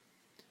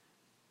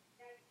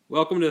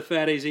Welcome to the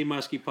Fat AZ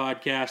Muskie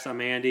Podcast. I'm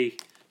Andy,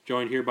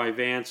 joined here by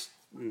Vance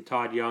and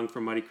Todd Young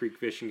from Muddy Creek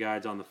Fishing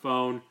Guides on the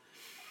phone.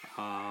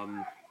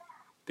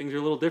 Things are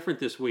a little different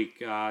this week.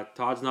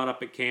 Todd's not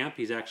up at camp.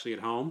 He's actually at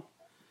home.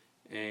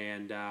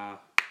 And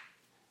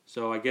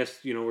so I guess,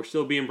 we're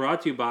still being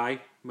brought to you by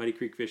Muddy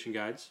Creek Fishing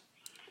Guides,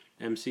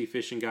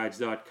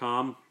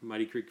 mcfishingguides.com,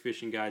 Muddy Creek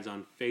Fishing Guides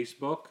on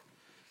Facebook,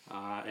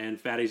 and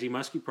Fat AZ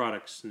Muskie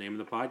Products, name of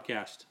the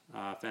podcast,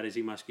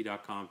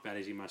 fatazmuskie.com, Fat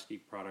AZ Muskie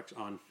Products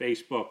on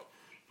Facebook.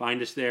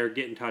 Find us there,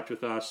 get in touch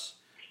with us,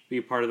 be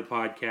a part of the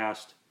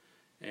podcast,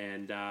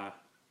 and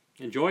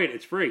enjoy it.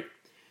 It's free.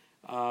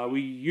 We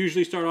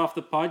usually start off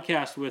the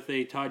podcast with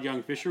a Todd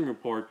Young fishing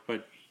report,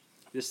 but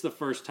this is the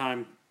first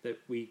time that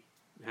we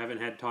haven't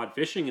had Todd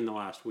fishing in the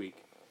last week.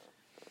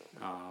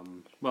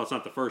 Well, it's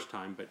not the first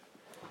time, but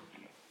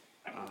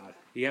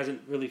he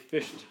hasn't really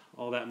fished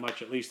all that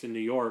much, at least in New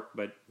York,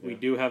 but we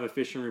do have a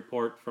fishing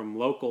report from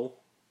local.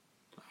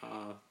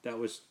 That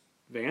was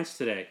Vance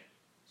today.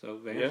 So,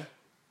 Vance? Yeah.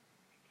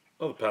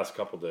 Oh, the past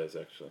couple days,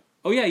 actually.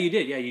 Oh, yeah, you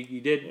did. Yeah, you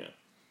did. Yeah.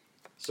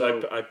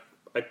 So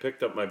I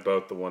picked up my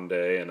boat the one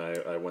day, and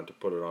I went to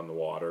put it on the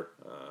water.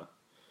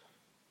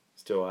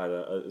 Still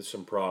had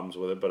some problems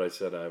with it, but I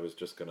said I was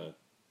just going to...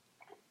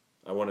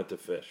 I wanted to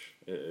fish.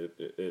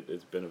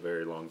 It's been a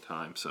very long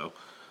time, so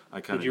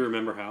I kind of... Did you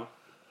remember how?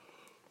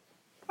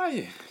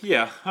 I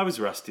was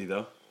rusty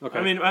though. Okay.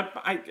 I mean,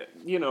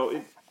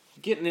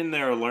 getting in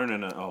there,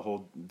 learning a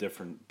whole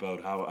different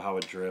boat, how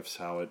it drifts,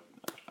 how it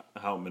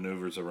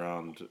maneuvers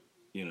around,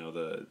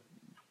 the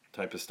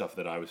type of stuff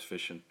that I was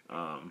fishing.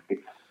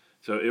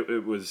 So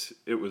it was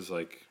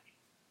like,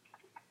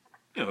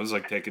 it was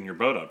like taking your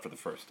boat out for the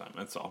first time.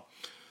 That's all.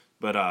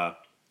 But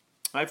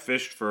I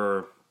fished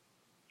for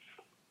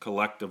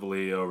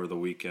collectively over the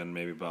weekend,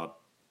 maybe about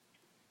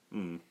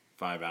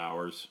 5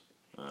 hours.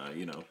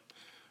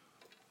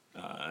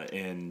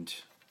 And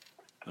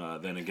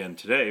then again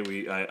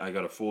today I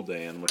got a full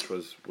day in, which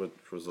was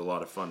a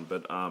lot of fun.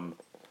 But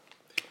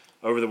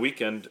over the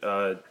weekend,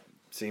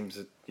 seems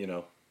that,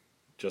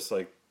 just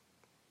like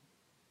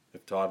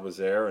if Todd was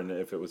there and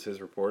if it was his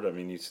report, I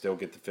mean, you still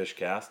get the fish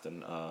cast,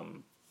 and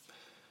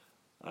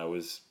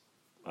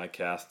I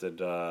casted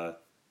the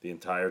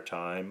entire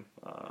time.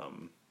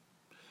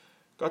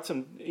 Got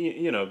some,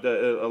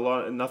 a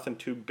lot, nothing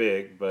too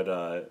big,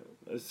 but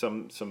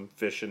some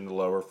fish in the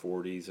lower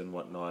 40s and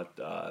whatnot.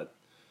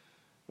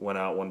 Went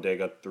out one day,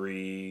 got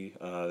 3.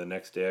 The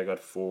next day I got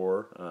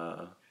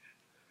 4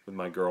 with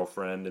my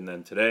girlfriend, and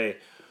then today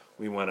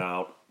we went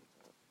out.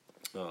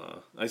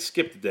 I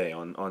skipped a day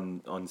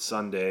on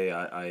Sunday.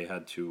 I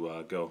had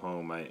to go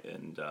home. I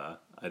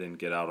didn't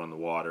get out on the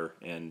water,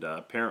 and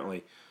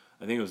apparently,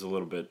 I think it was a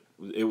little bit.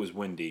 It was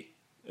windy.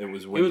 It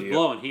was windy. It was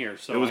blowing here,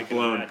 so it was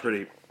blowing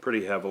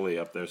pretty heavily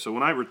up there. So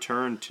when I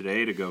returned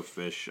today to go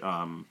fish,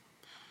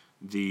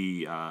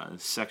 the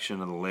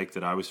section of the lake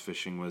that I was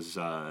fishing was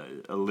a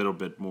little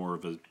bit more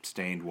of a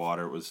stained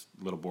water. It was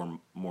a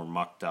little more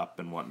mucked up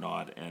and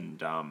whatnot.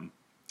 And I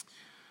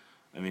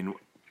mean,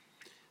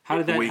 how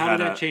did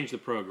that change the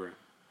program?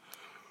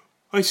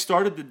 I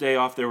started the day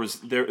off.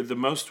 The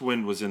most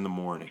wind was in the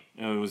morning.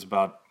 It was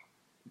about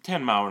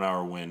 10 mile an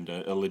hour wind,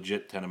 a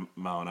legit 10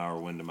 mile an hour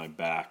wind to my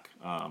back.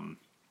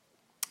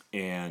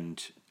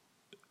 And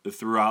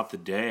throughout the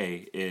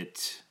day,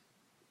 it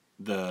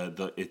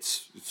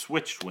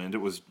switched wind.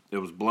 It was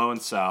blowing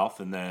south,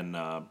 and then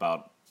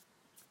about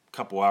a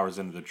couple hours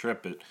into the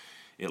trip,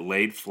 it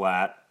laid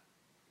flat,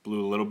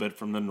 blew a little bit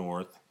from the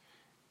north,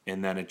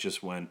 and then it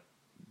just went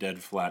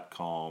dead flat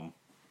calm,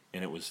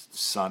 and it was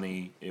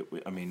sunny.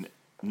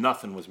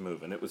 Nothing was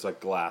moving. It was like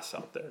glass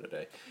out there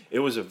today. It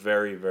was a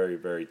very, very,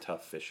 very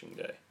tough fishing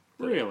day.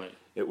 Really?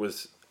 It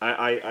was.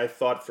 I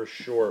thought for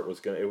sure it was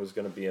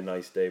gonna be a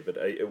nice day, but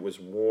it was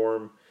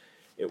warm.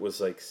 It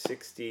was like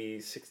 60,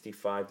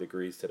 65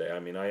 degrees today. I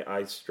mean,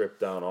 I stripped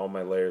down all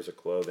my layers of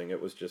clothing.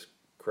 It was just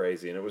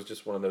crazy, and it was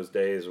just one of those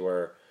days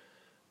where,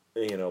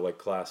 like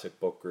classic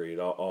book read.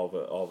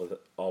 All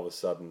of a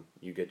sudden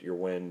you get your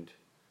wind,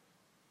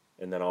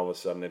 and then all of a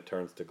sudden it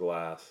turns to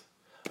glass.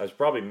 I was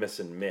probably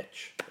missing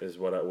Mitch, is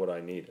what I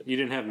needed. You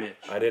didn't have Mitch.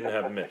 I didn't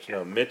have Mitch.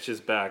 No, Mitch is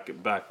back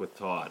with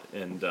Todd,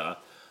 and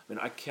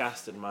I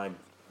casted my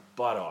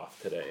butt off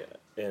today,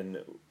 and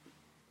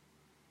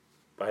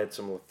I had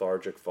some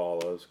lethargic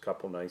follows, a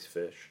couple nice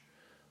fish.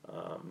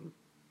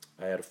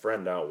 I had a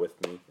friend out with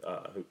me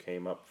who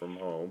came up from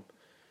home.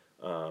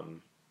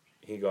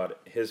 He got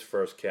his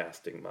first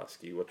casting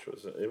muskie,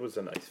 it was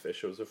a nice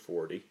fish. It was a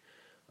 40.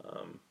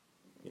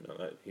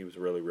 He was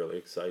really, really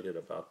excited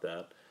about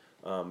that.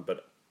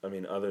 But I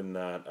mean, other than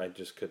that, I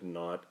just could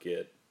not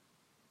get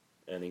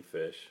any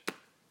fish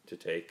to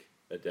take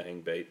a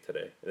dang bait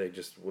today. They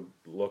just would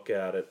look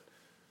at it,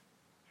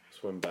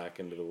 swim back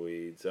into the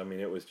weeds. I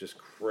mean, it was just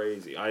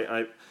crazy.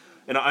 I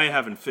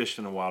haven't fished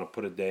in a while to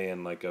put a day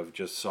in like of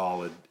just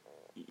solid,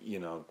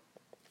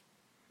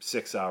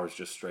 6 hours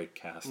just straight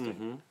casting.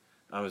 Mm-hmm.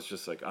 I was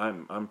just like,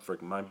 I'm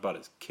freaking, my butt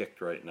is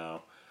kicked right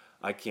now.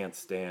 I can't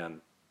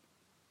stand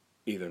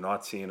either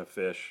not seeing a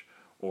fish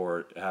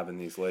or having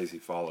these lazy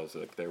follows.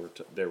 Like they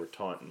were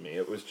taunting me.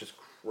 It was just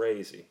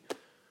crazy.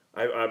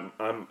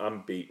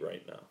 I'm beat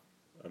right now.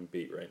 I'm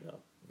beat right now,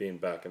 being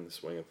back in the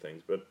swing of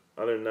things. But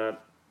other than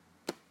that,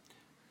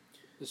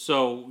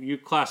 So you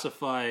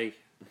classify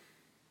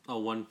a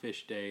one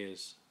fish day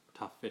as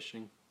tough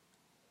fishing?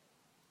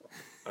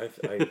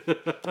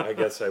 I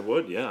guess I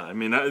would. Yeah. I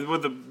mean,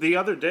 with the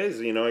other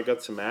days, I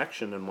got some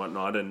action and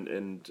whatnot,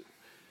 and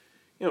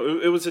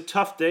it was a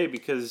tough day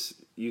because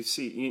you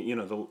see,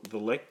 the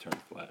lake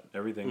turned flat.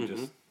 Everything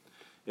just,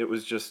 it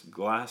was just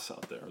glass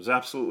out there. It was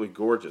absolutely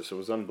gorgeous. It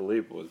was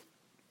unbelievable. It was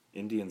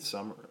Indian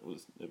summer.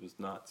 It was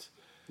nuts.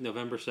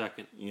 November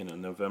 2nd.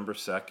 November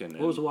 2nd.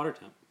 What was the water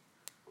temp?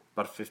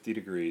 About 50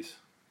 degrees.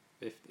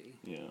 50.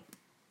 Yeah.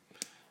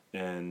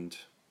 And.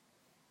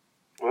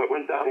 Well, it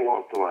went down a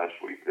lot the last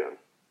week then.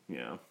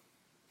 Yeah.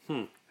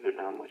 I didn't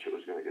know how much it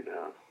was going to go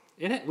down.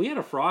 We had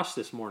a frost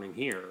this morning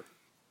here.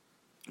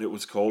 It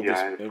was cold. Yeah,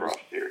 I had a frost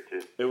here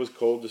too. It was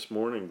cold this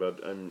morning, but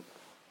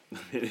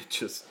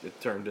it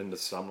turned into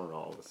summer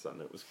all of a sudden.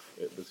 It was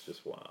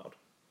just wild.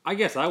 I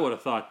guess I would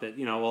have thought that,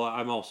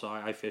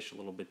 I fish a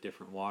little bit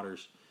different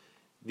waters.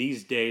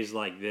 These days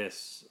like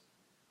this,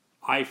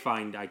 I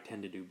find I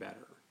tend to do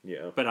better.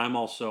 Yeah. But I'm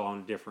also on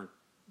a different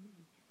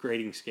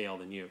grading scale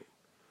than you.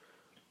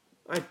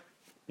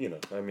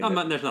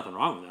 There's nothing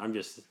wrong with it. I'm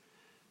just,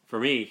 for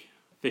me,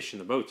 fishing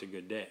the boat's a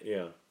good day.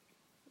 Yeah.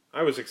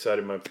 I was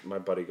excited. My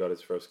buddy got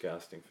his first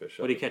casting fish.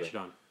 What did he catch it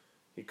on?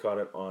 He caught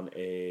it on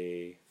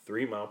a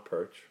 3-mouth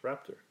perch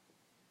raptor.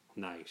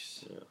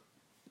 Nice. Yeah.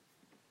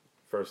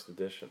 First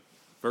edition.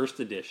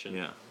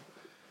 Yeah.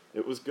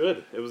 It was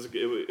good. It was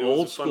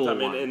Old a fun school time.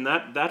 one. And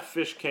that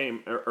fish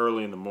came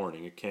early in the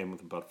morning. It came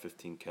with about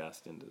 15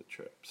 casts into the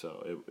trip.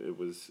 So it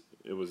was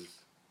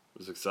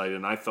exciting.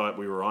 And I thought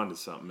we were onto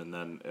something, and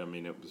then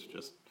it was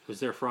just. Was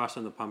there frost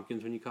on the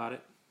pumpkins when you caught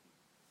it?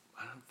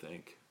 I don't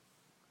think.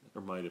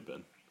 There might have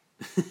been.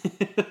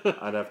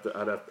 I'd have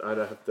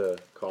to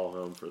call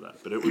home for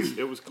that. But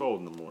it was cold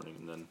in the morning,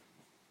 and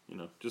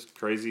then just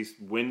crazy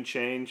wind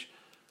change.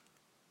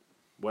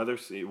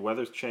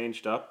 Weather's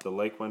changed up. The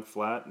lake went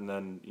flat, and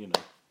then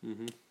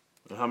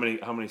How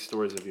many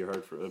stories have you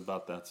heard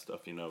about that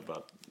stuff?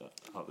 About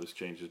how those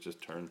changes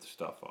just turned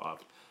stuff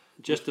off.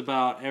 Just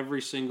about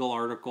every single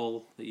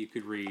article that you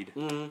could read,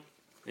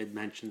 it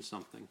mentioned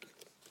something.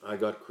 I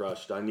got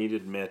crushed. I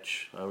needed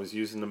Mitch. I was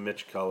using the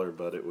Mitch color,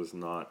 but it was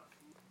not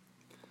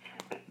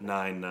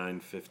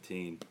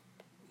 9/9/15.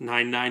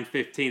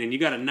 9/9/15, and you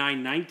got a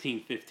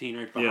 9/19/15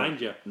 right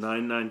behind you.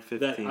 9/9/15.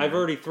 That I've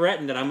already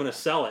threatened that I'm going to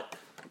sell it.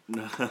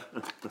 Yeah.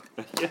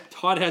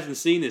 Todd hasn't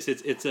seen this.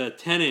 It's a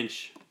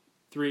 10-inch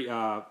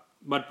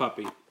mud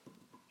puppy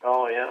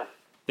Oh, yeah.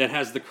 that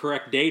has the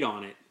correct date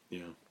on it.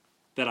 Yeah.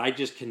 That I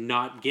just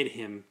cannot get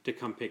him to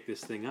come pick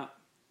this thing up.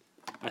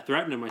 I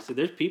threatened him. I said,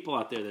 "There's people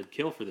out there that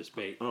kill for this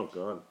bait." Oh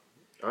God,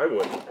 I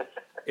would.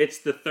 It's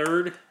the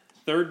third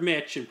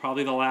Mitch and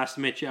probably the last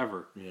Mitch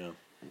ever. Yeah.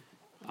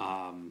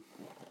 I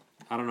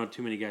don't know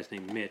too many guys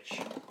named Mitch,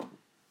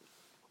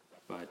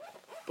 But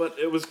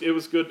it was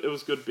good. It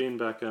was good being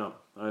back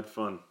out. I had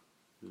fun.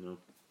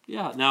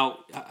 Yeah. Now,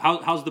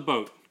 how's the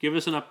boat? Give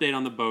us an update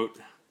on the boat.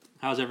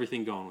 How's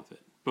everything going with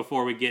it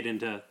before we get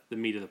into the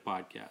meat of the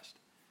podcast?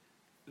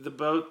 The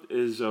boat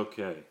is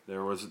okay.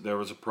 There was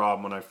a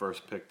problem when I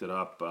first picked it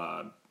up.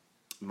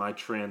 My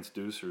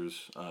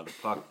transducers, the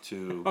puck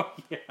to. Oh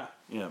yeah.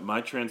 Yeah,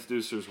 my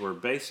transducers were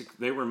basic.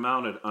 They were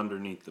mounted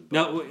underneath the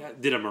boat. Now,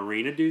 did a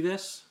marina do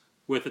this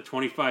with a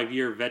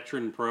 25-year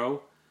veteran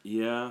pro?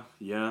 Yeah.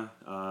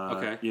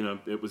 Okay.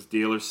 It was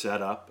dealer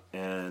set up,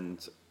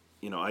 and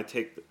I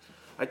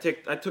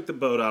took the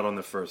boat out on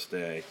the first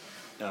day.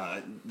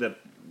 That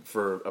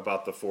for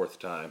about the fourth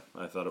time.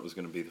 I thought it was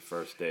going to be the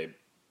first day.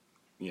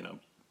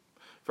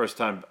 First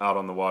time out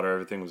on the water,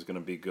 everything was going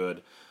to be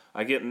good.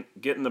 I get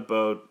in the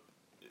boat.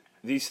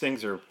 These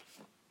things are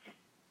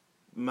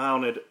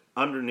mounted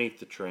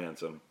underneath the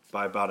transom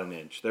by about an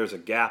inch. There's a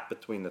gap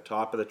between the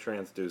top of the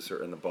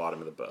transducer and the bottom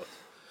of the boat.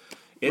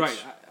 Right.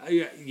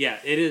 Yeah.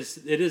 It is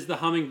the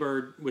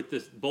Humminbird with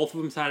this, both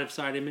of them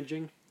side-of-side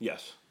imaging.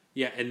 Yes.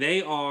 Yeah, and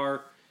they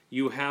are.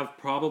 You have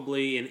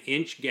probably an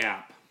inch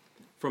gap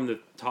from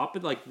the top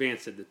of, like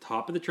Vance said, the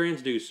top of the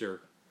transducer.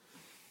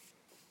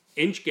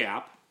 Inch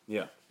gap.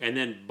 Yeah. And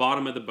then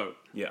bottom of the boat.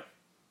 Yeah.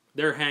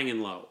 They're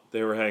hanging low.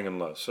 They were hanging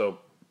low. So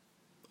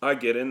I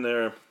get in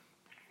there,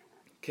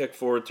 kick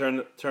forward,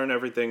 turn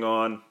everything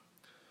on,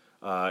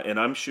 and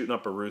I'm shooting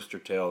up a rooster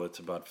tail that's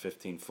about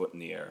 15 foot in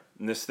the air.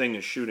 And this thing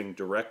is shooting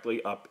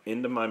directly up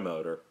into my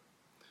motor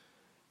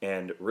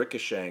and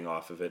ricocheting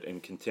off of it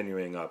and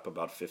continuing up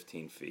about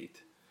 15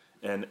 feet.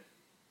 And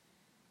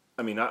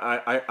I mean,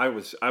 I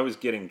was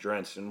getting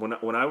drenched. And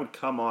when I would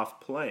come off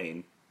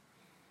plane,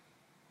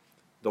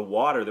 the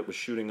water that was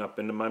shooting up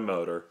into my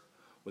motor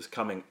was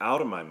coming out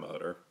of my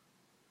motor.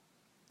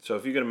 So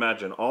if you can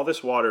imagine, all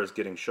this water is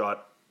getting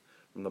shot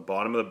from the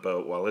bottom of the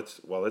boat while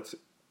it's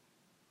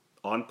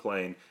on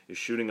plane, is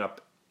shooting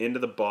up into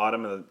the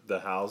bottom of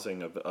the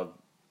housing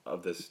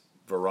of this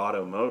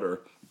Verado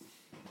motor.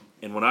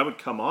 And when I would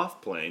come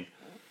off plane,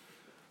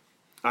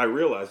 I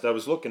realized, I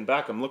was looking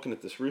back, I'm looking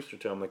at this rooster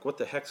tail, I'm like, what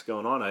the heck's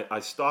going on? I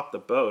stop the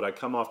boat, I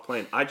come off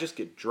plane, I just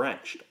get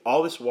drenched.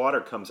 All this water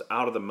comes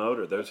out of the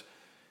motor.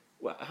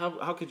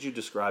 How could you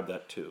describe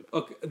that tube?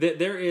 Okay,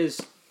 there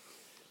is...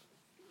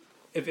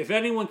 If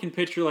anyone can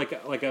picture like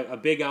a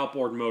big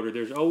outboard motor,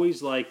 there's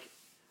always like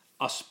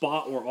a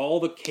spot where all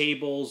the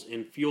cables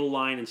and fuel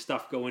line and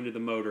stuff go into the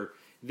motor.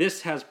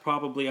 This has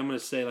probably, I'm going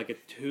to say, like a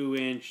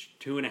 2-inch,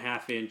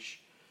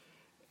 2.5-inch,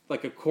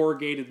 like a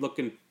corrugated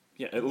looking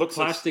it looks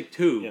plastic like,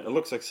 tube. Yeah, it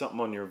looks like something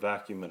on your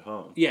vacuum at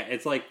home. Yeah,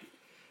 it's like,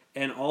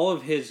 and all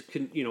of his,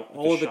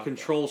 all of the shotgun.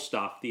 control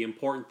stuff, the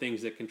important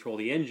things that control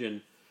the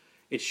engine,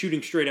 it's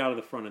shooting straight out of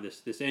the front of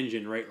this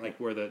engine, right? Like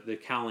where the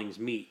cowlings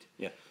meet.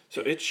 Yeah,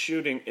 so it's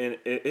shooting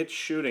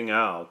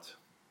out.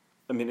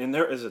 I mean, and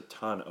there is a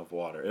ton of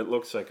water. It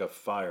looks like a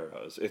fire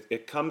hose.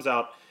 It comes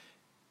out.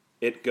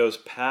 It goes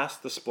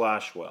past the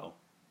splash well,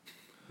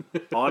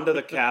 onto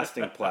the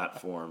casting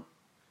platform,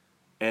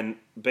 and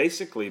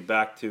basically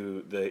back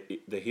to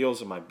the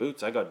heels of my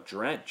boots. I got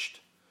drenched.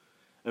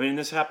 I mean,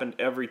 this happened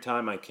every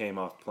time I came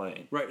off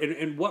plane. Right,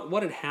 and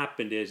what had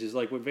happened is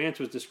like what Vance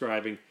was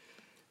describing.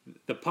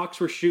 The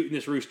pucks were shooting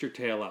this rooster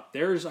tail up.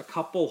 There's a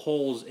couple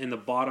holes in the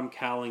bottom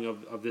cowling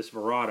of this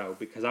Verado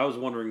because I was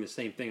wondering the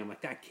same thing. I'm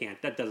like,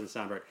 that doesn't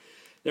sound right.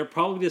 They're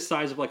probably the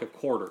size of like a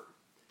quarter,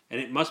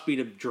 and it must be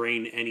to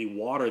drain any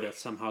water that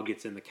somehow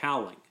gets in the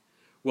cowling.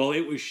 Well,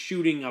 it was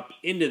shooting up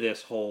into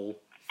this hole,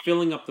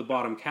 filling up the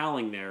bottom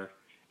cowling there,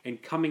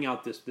 and coming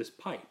out this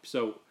pipe.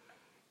 So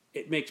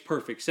it makes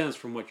perfect sense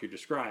from what you're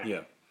describing.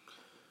 Yeah.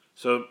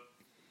 So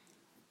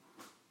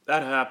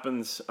that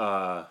happens.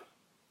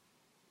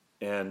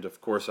 And of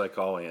course, I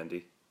call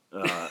Andy,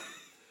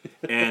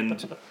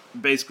 and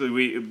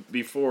basically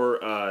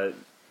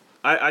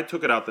I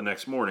took it out the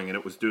next morning, and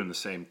it was doing the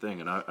same thing,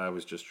 and I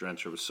was just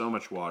drenched. There was so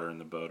much water in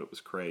the boat; it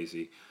was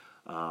crazy.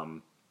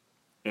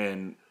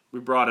 And we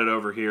brought it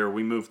over here.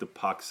 We moved the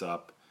pucks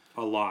up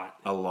a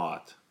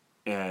lot,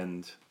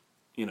 and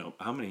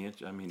how many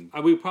inches? I mean,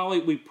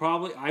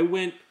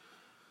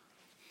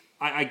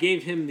 I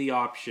gave him the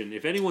option.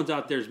 If anyone's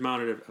out there's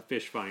mounted a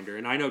fish finder,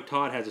 and I know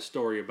Todd has a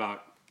story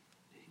about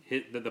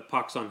the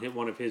pucks on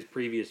one of his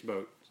previous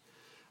boats.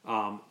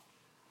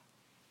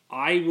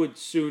 I would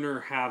sooner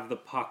have the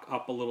puck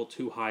up a little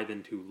too high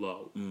than too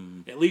low.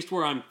 At least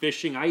where I'm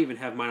fishing, I even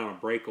have mine on a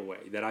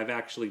breakaway that I've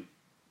actually...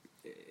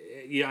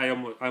 Yeah, I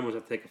almost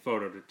have to take a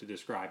photo to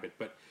describe it.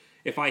 But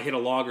if I hit a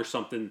log or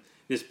something,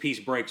 this piece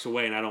breaks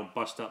away and I don't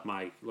bust up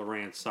my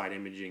Lowrance side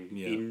imaging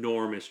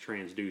enormous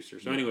transducer.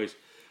 So anyways,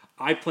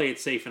 I play it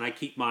safe and I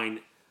keep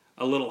mine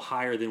a little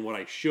higher than what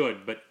I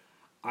should, but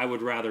I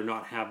would rather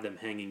not have them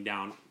hanging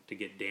down to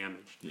get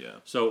damaged. Yeah.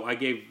 So I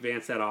gave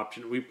Vance that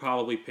option. We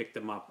probably picked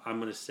them up, I'm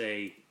going to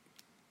say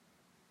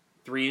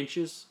 3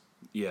 inches.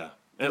 Yeah.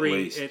 At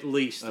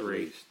least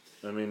 3.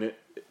 I mean,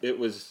 it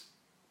was...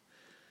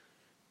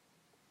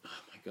 Oh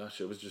my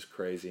gosh, it was just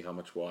crazy how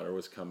much water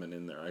was coming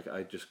in there.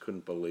 I just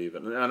couldn't believe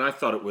it. And I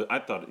thought,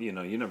 you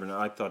never know.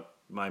 I thought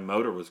my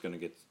motor was going to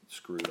get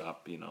screwed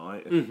up,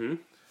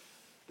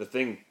 The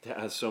thing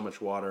has so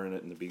much water in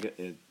it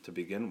to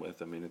begin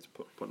with. I mean, it's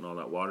putting all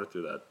that water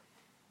through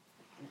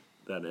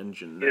that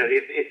engine. A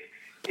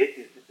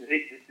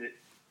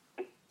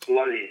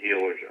lot of these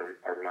dealers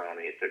are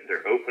mounting it.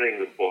 They're opening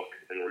the book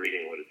and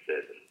reading what it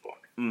says in the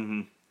book.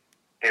 Mm-hmm.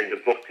 And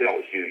the book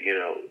tells you,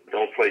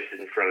 don't place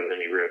it in front of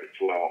any rivets.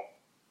 Well,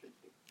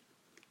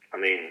 I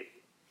mean,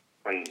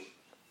 on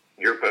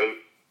your boat,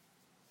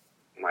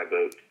 my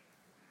boat,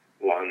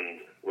 Lund,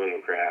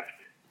 Lumacraft,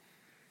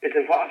 it's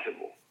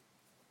impossible.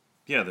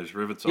 Yeah, there's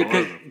rivets all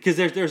over. Because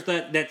there's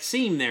that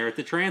seam there at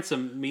the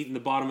transom meeting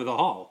the bottom of the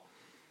hull.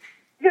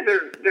 Yeah,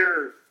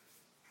 they're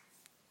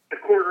a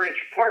 1/4 inch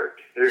apart.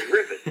 There's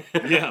rivets.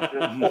 Yeah.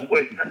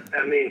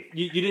 I mean...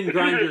 You didn't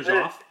grind yours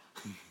off?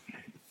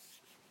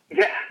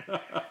 Yeah.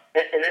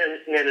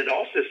 And then it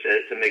also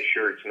says to make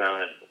sure it's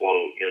mounted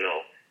below,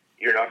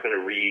 you're not going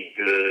to read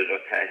good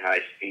at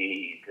high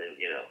speeds and,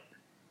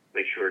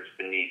 make sure it's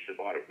beneath the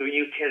bottom.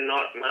 You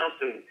cannot mount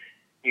them.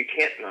 You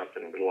can't mount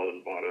them below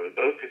the bottom of the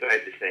boat because I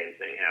had the same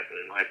thing happen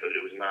in my boat.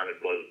 It was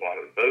mounted below the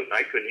bottom of the boat, and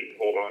I couldn't even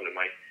hold on to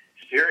my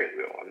steering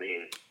wheel. I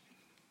mean,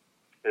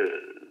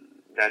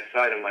 that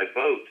side of my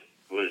boat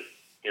was,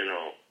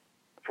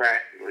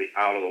 practically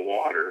out of the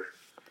water.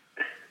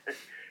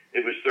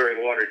 It was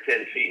throwing water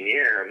 10 feet in the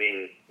air. I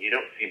mean, you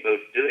don't see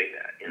boats doing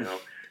that,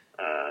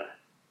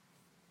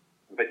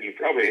 But you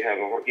probably have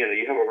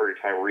you have a hard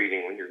time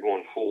reading when you're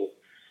going full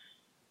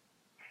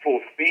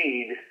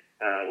speed.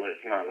 When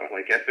it's mounted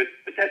like that, but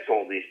that's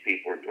all these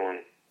people are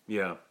doing.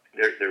 Yeah,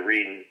 they're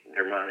reading,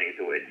 they're mounting it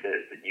the way it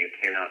says that you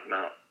cannot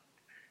mount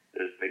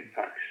those big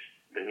pucks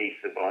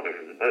beneath the bottom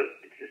of the boat.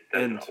 It just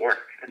does not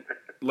work.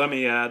 Let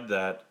me add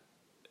that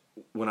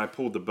when I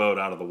pulled the boat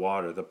out of the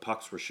water, the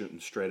pucks were shooting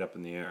straight up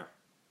in the air.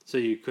 So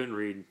you couldn't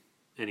read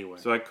anyway.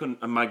 So I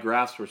couldn't. My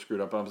graphs were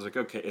screwed up. I was like,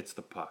 okay, it's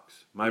the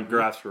pucks. My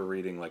graphs were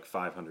reading like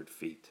 500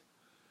 feet.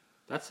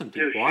 That's some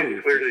deep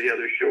water. Clear to the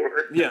other shore.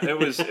 Yeah, it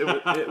was.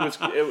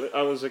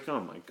 I was like, oh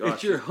my gosh.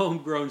 It's your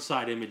homegrown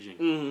side imaging.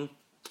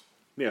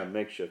 Mm-hmm. Yeah,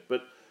 makeshift.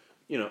 But,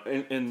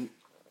 and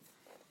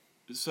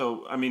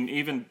so, I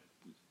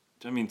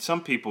mean,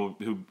 some people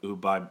who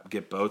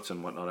get boats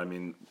and whatnot, I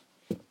mean,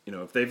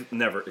 if they've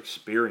never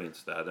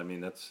experienced that, I mean,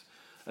 that's,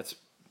 I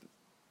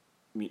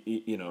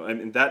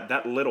mean,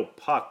 that little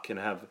puck can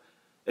have,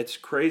 it's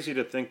crazy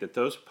to think that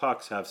those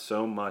pucks have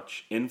so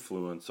much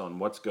influence on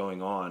what's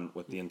going on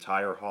with the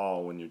entire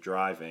hull when you're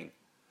driving.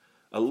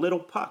 A little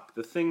puck,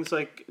 the thing's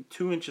like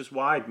 2 inches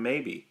wide,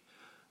 maybe.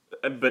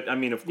 But I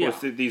mean, of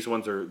course, these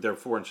ones they're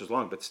 4 inches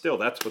long. But still,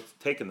 that's what's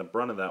taking the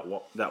brunt of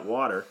that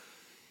water.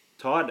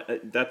 Todd,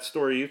 that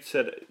story you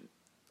said,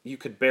 you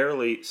could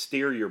barely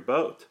steer your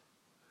boat.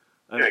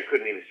 I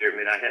couldn't even steer. I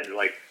mean, I had to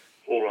like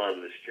hold on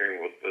to the steering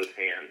wheel with both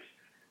hands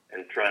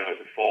and try not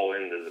to fall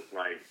into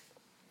my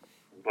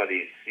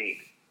buddy's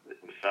seat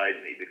beside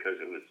me, because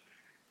it was,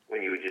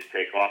 when you would just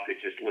take off, it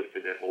just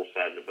lifted that whole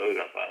side of the boat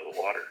up out of the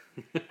water.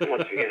 And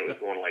once again, it was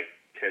going like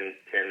 10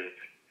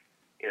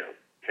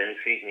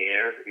 feet in the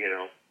air,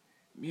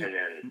 Yeah. And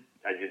then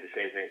I did the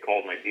same thing,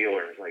 called my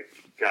dealer, and was like,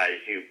 guys,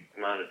 you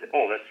mounted it.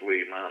 Oh, that's the way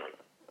you mount them.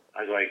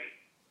 I was like,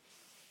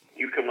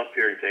 you come up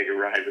here and take a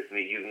ride with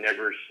me.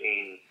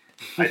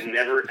 I've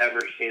never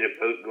ever seen a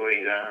boat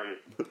going down.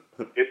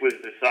 It was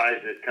the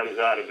size that comes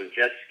out of a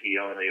jet ski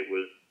on it. It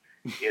was,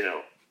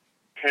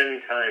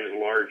 10 times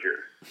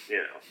larger,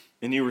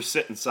 And you were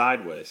sitting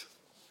sideways.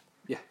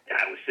 Yeah.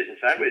 I was sitting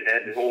sideways. I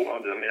had to hold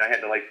on to. I mean, I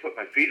had to like put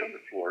my feet on the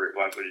floor.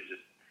 Or I would have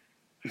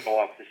just fall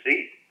off the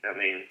seat. I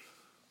mean,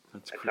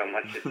 that's how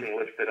much it can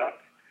lift it up.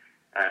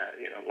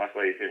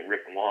 Luckily it didn't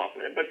rip them off.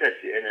 But that's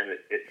it. And then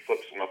it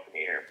flips them up in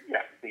the air.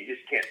 Yeah, you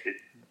just can't.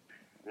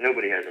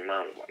 Nobody has a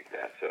mounted like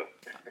that. So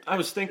I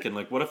was thinking,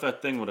 like, what if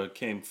that thing would have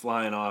came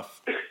flying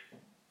off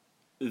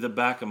the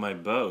back of my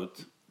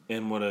boat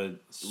and would have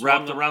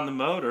wrapped around the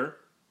motor?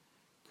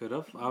 Could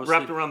have.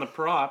 Wrapped around the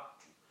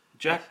prop,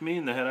 jacked me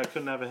in the head. I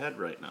couldn't have a head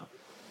right now.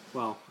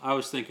 Well, I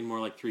was thinking more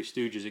like Three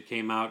Stooges. It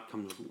came out,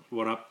 comes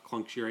one up,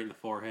 clunks you right in the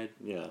forehead.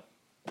 Yeah.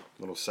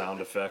 Little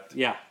sound effect.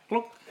 Yeah.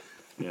 Clunk.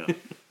 Yeah.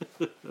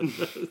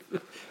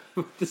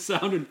 The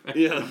sound effect.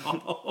 Yeah.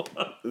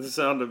 The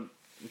sound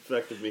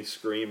effect of me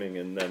screaming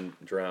and then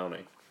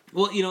drowning.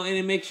 Well, and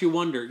it makes you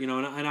wonder,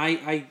 and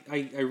I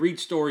read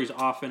stories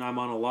often. I'm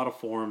on a lot of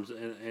forums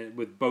and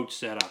with boat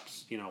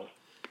setups,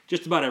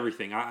 just about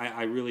everything.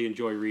 I really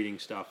enjoy reading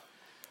stuff.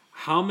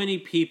 How many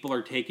people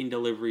are taking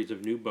deliveries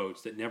of new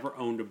boats that never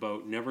owned a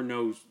boat, never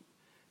knows,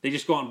 they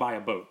just go out and buy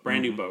a boat,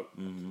 brand new boat,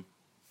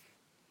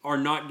 are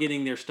not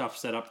getting their stuff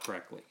set up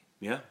correctly.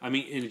 Yeah. I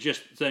mean, and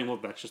just saying, well,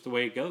 that's just the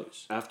way it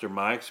goes. After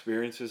my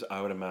experiences,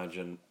 I would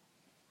imagine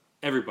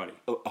everybody,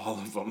 all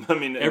of them. I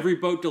mean, every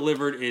boat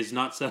delivered is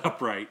not set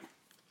up right.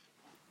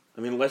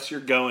 I mean, unless you're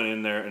going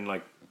in there and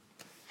like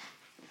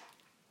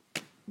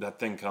that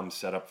thing comes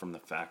set up from the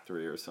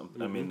factory or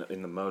something. I mean,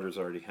 and the motor's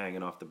already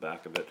hanging off the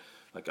back of it.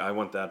 Like, I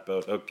want that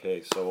boat.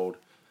 Okay, sold.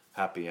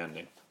 Happy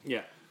ending.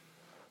 Yeah.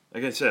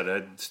 Like I said,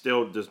 it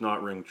still does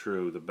not ring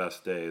true. The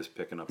best day is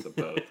picking up the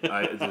boat.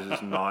 This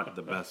is not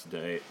the best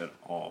day at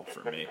all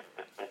for me.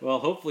 Well,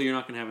 hopefully you're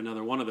not going to have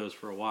another one of those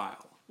for a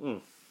while.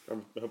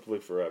 Hopefully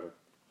forever.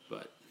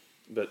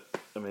 But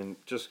I mean,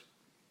 just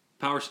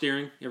power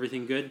steering,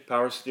 everything good?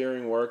 Power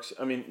steering works.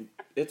 I mean,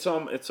 it's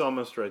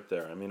almost right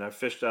there. I mean, I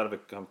fished out of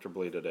it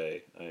comfortably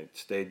today. I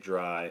stayed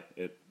dry.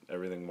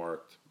 Everything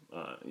worked.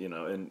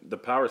 And the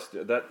power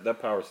that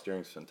power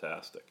steering's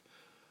fantastic.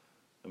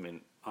 I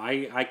mean,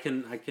 I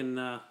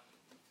can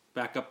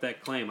back up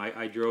that claim.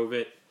 I drove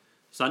it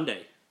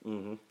Sunday.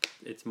 Mm-hmm.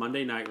 It's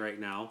Monday night right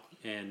now,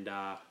 and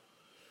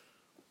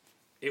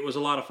it was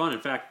a lot of fun.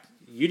 In fact,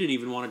 you didn't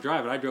even want to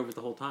drive it. I drove it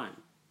the whole time.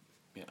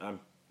 Yeah,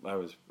 I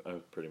was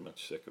pretty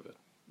much sick of it.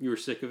 You were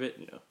sick of it?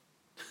 Yeah.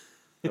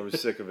 I was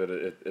sick of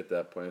it at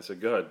that point. I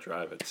said, go ahead,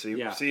 drive it. See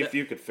if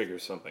you could figure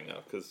something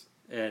out.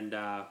 And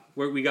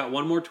we got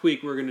one more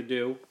tweak we're going to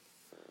do.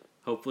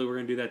 Hopefully we're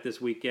going to do that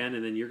this weekend,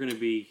 and then you're going to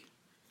be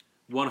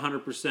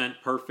 100%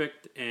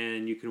 perfect,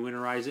 and you can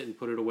winterize it and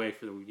put it away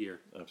for the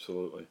year.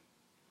 Absolutely.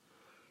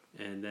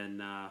 And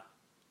then...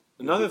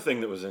 another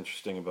thing that was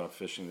interesting about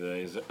fishing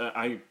today is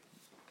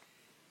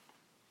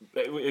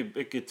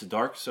it gets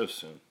dark so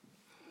soon.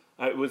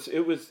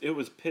 It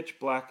was pitch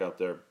black out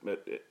there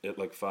at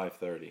like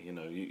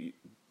 5:30.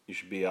 You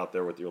should be out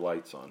there with your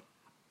lights on.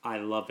 I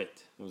love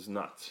it. It was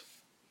nuts.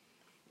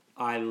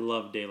 I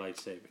love daylight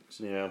savings.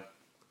 Yeah.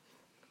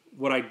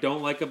 What I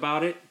don't like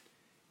about it,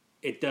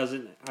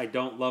 I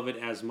don't love it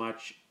as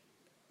much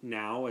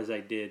now as I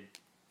did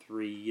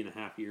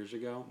 3.5 years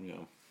ago. Yeah.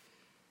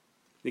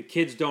 The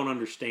kids don't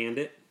understand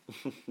it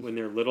when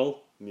they're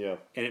little. Yeah.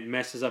 And it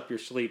messes up your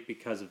sleep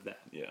because of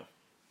that. Yeah.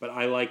 But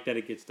I like that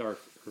it gets dark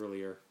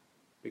earlier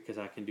because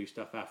I can do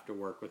stuff after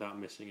work without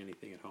missing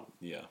anything at home.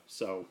 Yeah.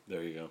 So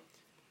there you go.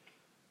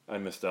 I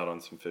missed out on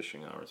some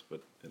fishing hours,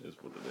 but it is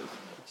what it is.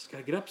 Just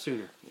gotta get up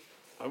sooner.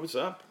 I was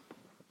up.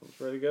 I was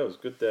ready to go. It was a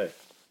good day.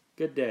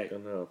 Good day. I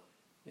know.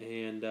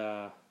 And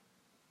all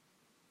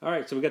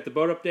right, so we got the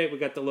boat update. We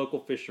got the local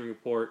fishing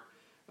report.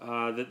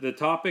 The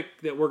topic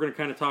that we're going to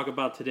kind of talk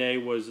about today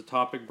was a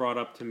topic brought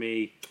up to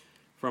me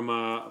from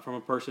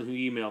a person who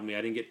emailed me.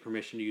 I didn't get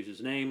permission to use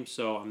his name,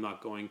 so I'm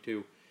not going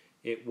to.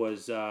 It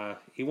was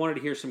he wanted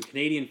to hear some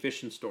Canadian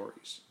fishing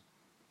stories,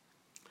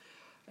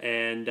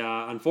 and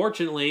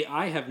unfortunately,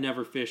 I have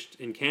never fished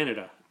in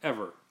Canada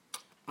ever.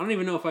 I don't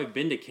even know if I've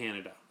been to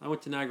Canada. I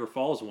went to Niagara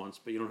Falls once,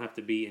 but you don't have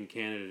to be in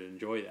Canada to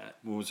enjoy that.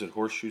 Was it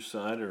Horseshoe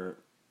Side or?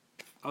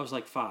 I was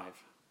like 5.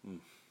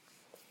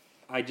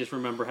 I just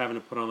remember having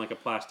to put on like a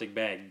plastic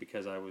bag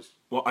because I was.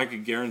 Well, I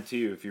could guarantee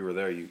you, if you were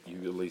there, you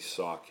at least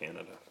saw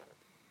Canada.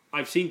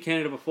 I've seen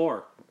Canada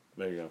before.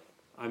 There you go.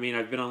 I mean,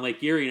 I've been on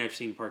Lake Erie and I've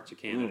seen parts of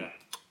Canada,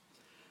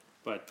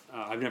 but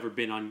I've never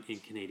been in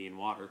Canadian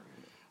water.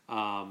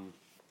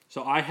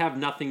 So I have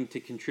nothing to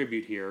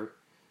contribute here.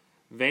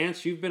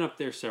 Vance, you've been up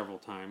there several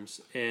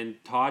times,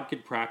 and Todd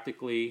could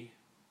practically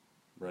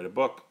write a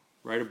book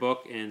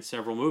and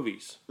several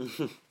movies.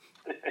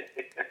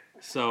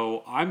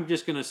 So I'm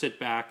just going to sit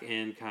back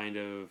and kind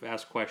of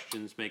ask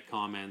questions, make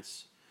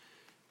comments,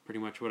 pretty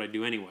much what I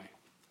do anyway.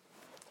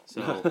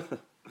 So,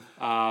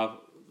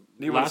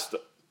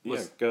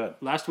 good.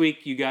 Last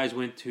week you guys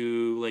went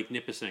to Lake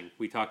Nipissing.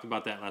 We talked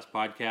about that last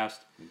podcast.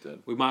 We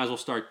did. We might as well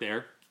start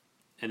there,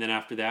 and then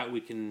after that we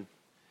can.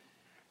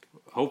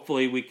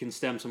 Hopefully, we can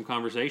stem some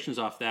conversations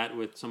off that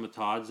with some of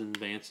Todd's and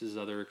Vance's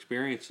other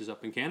experiences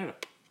up in Canada.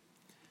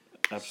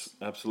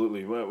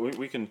 Absolutely. Well,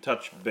 we can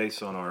touch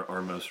base on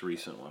our most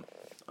recent one,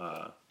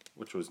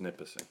 which was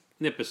Nipissing.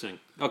 Nipissing.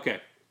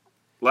 Okay.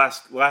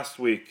 Last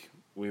week,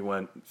 we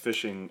went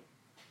fishing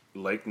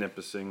Lake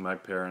Nipissing. My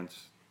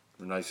parents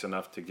were nice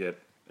enough to get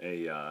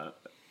a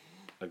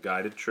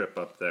guided trip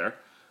up there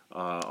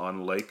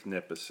on Lake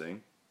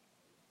Nipissing.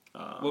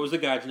 What was the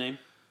guide's name?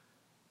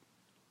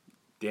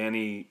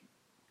 Danny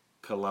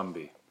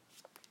Columby.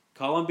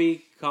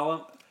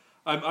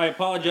 I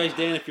apologize,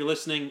 Dan, if you're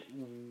listening.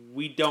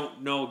 We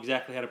don't know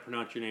exactly how to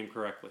pronounce your name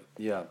correctly.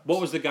 Yeah.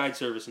 What was the guide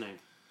service name?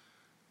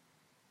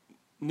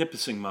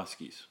 Nipissing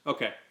Muskies.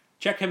 Okay.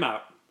 Check him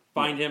out.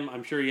 Find him.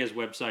 I'm sure he has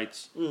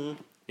websites. Mm-hmm.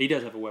 He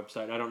does have a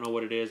website. I don't know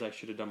what it is. I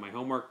should have done my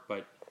homework,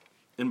 but...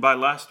 And by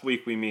last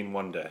week, we mean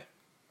one day.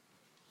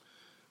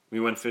 We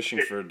went fishing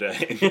for a day.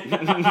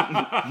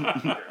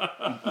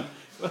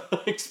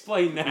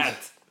 Explain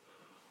that.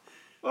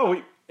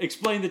 Well,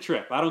 explain the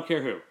trip. I don't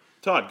care who.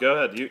 Todd, go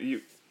ahead.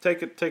 You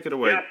take it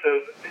away. Yeah,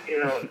 so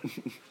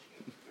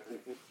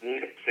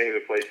Nipissing is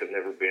a place I've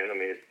never been. I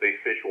mean, it's big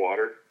fish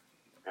water.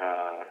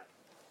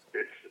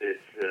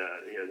 It's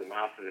the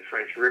mouth of the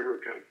French River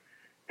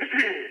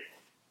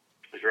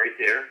is right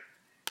there,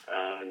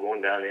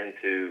 going down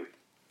into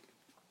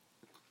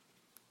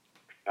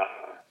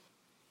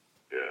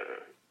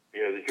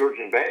the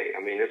Georgian Bay.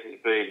 I mean, this is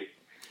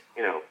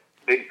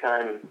big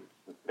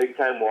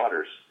time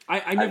waters.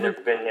 I've never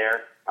been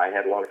there. I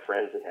had a lot of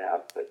friends that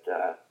have, but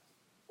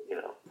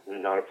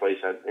not a place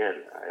I've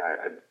been.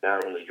 I've been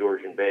down on the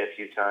Georgian Bay a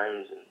few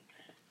times, and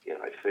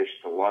I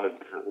fished a lot of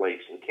different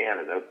lakes in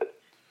Canada, but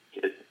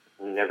just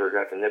never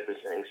got to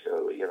Nipissing.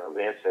 So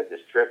Vance had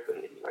this trip,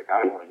 and he's like,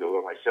 I don't want to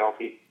go by myself.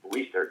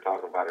 We started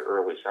talking about it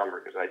early summer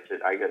because I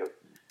said I got to,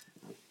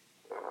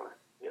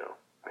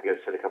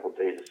 set a couple of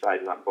days aside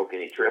and not book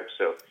any trips.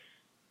 So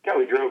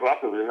we drove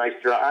up. It was a nice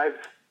drive.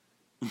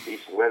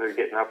 Decent weather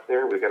getting up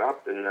there. We got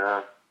up and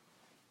got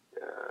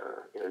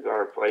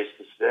our place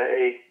to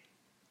stay.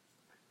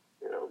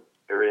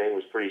 Everything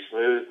was pretty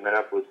smooth. Met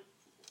up with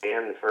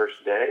Dan the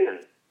first day,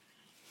 and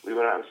we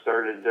went out and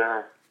started,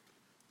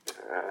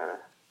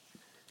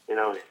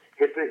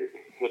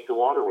 hit the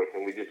water with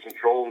him. We did some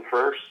trolling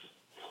first,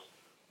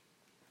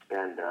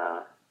 and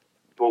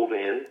pulled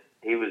in.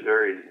 Dan was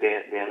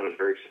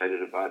very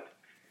excited about.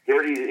 He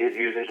already is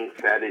using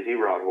Fat Izzy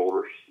rod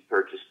holders. He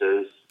purchased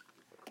those.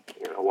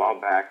 A while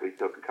back, we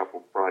took a couple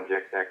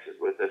Project X's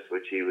with us,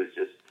 which he was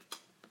just,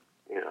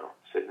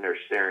 sitting there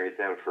staring at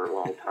them for a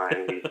long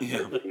time. He's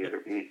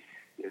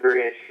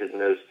very interested in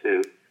those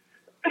too.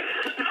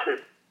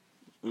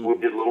 We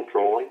did a little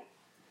trolling,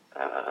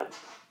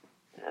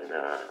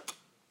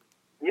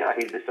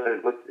 he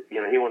decided,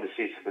 he wanted to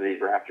see some of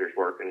these raptors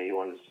work, and he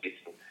wanted to see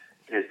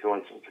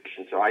doing some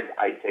fishing. So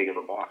I'd taken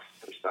a box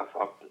of some stuff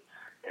up,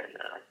 and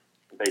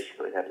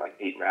basically had like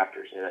 8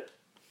 raptors in it,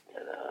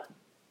 and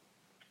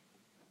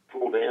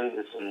pulled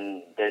into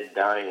some dead,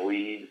 dying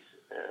weeds,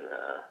 and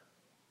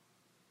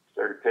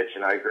started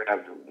pitching. I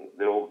grabbed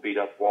the old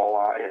beat-up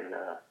walleye, and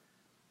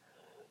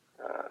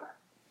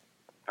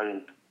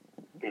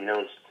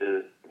unbeknownst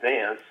to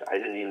Vance, I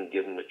didn't even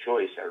give him a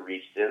choice. I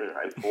reached in and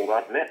I pulled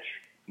out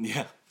Mitch.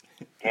 Yeah.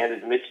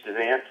 Handed Mitch to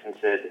Vance and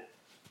said,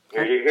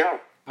 "Here you go."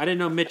 I didn't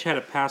know Mitch had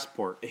a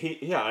passport. I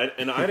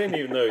didn't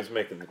even know he was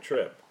making the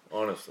trip,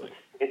 honestly.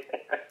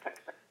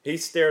 He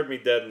stared me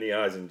dead in the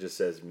eyes and just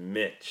says,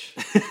 Mitch.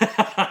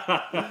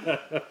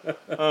 I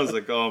was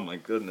like, oh my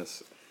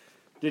goodness.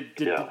 Did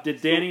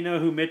Danny know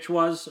who Mitch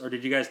was, or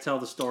did you guys tell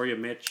the story of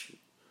Mitch?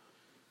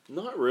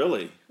 Not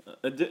really.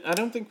 I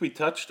don't think we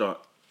touched on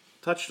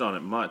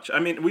it much. I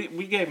mean,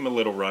 we gave him a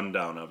little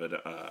rundown of it.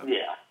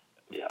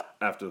 Yeah.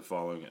 After the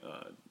following,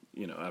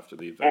 after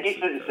the event. And he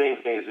said the same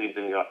thing as we've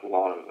been got a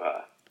lot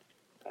of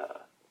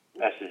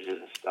messages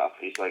and stuff.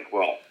 He's like,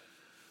 well,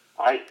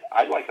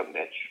 I'd like a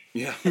Mitch.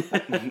 Yeah.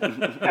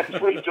 That's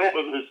what he told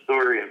him the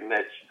story of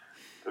Mitch.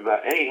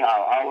 About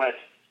anyhow,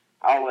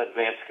 I'll let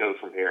Vance go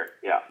from here.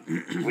 Yeah,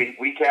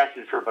 we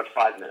casted for about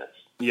 5 minutes.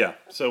 Yeah.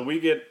 So we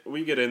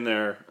get in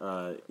there,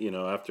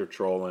 after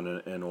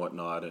trolling and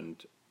whatnot,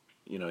 and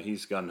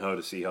he's gun ho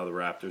to see how the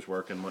Raptors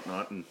work and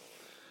whatnot. And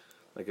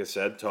like I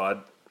said,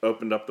 Todd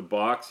opened up the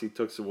box. He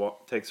takes a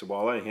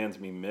walleye, hands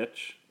me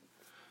Mitch.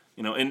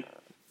 And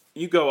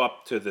you go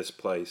up to this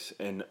place,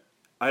 and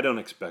I don't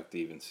expect to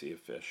even see a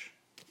fish.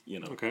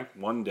 Okay.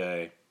 One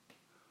day,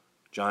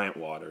 giant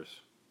waters,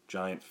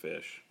 giant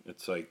fish.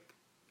 It's like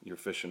you're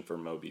fishing for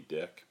Moby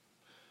Dick,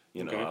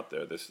 Okay. out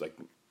there. This like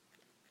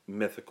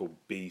mythical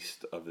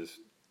beast of this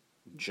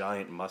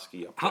giant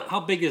muskie up there. How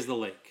big is the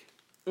lake?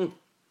 God,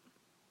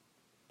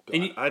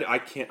 And you- I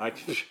can't.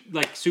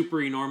 Like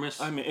super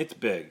enormous? I mean, it's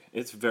big.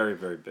 It's very,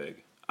 very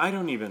big. I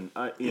don't even.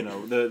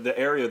 The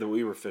area that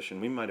we were fishing,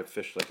 we might have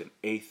fished like an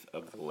eighth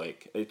of the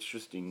lake. It's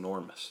just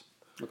enormous.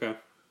 Okay.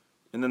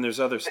 And then there's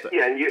other stuff.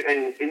 Yeah, and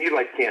you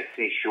like can't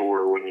see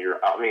shore when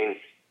you're. I mean,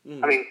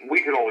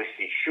 we could always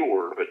see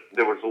shore, but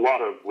there was a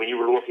lot of when you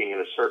were looking in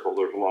a circle.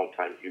 There was a lot of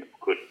times you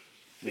couldn't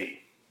see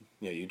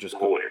Yeah, you just. the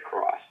whole way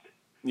across.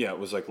 Yeah, it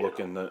was like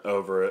looking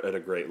over at a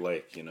Great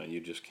Lake. You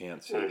just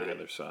can't see the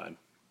other side.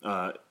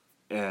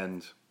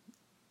 And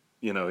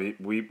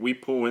we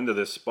pull into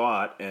this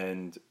spot,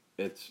 and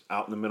it's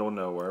out in the middle of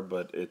nowhere,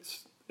 but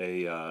it's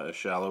a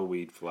shallow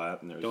weed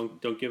flat, and there's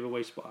Don't give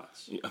away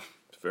spots. yeah,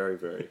 it's very,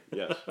 very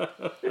yes.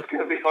 It's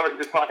going to be hard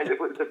to find it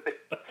with the.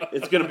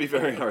 It's going to be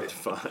very hard to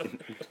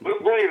find.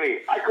 But believe me,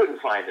 I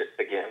couldn't find it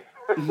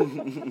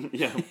again.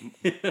 Yeah,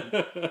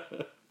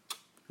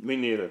 me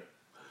neither.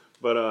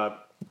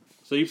 But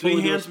So you so pull he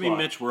into a hands me spot.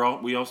 Mitch.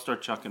 We all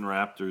start chucking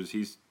raptors.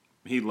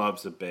 He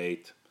loves the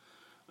bait,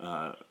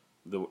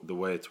 the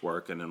way it's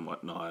working and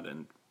whatnot.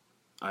 And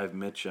I have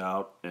Mitch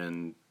out,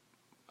 and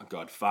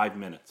God, 5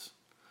 minutes.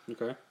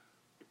 Okay.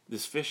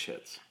 This fish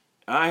hits.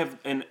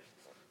 And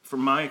from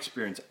my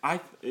experience,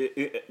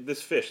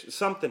 this fish,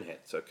 something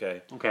hits.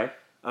 Okay, Okay.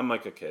 I'm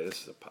like, okay,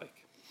 this is a pike.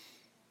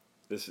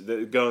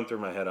 Going through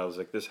my head, I was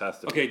like, this has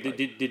to. Okay. be a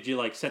pike. Did you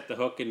like set the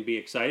hook and be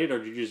excited, or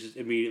did you just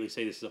immediately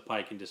say this is a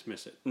pike and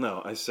dismiss it?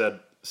 No, I said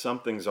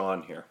something's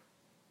on here.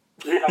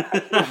 Yeah.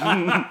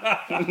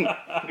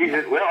 He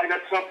said, "Well, I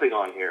got something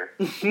on here."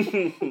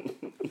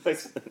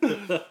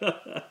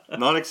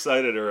 Not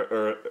excited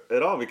or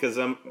at all, because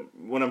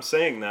when I'm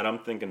saying that, I'm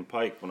thinking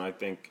pike. When I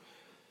think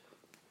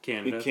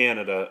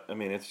Canada, I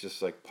mean, it's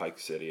just like Pike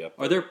City up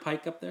there. Are there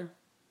pike up there?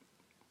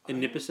 In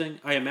Nipissing?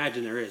 I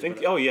imagine there is.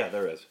 but- Oh yeah,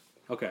 there is.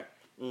 Okay.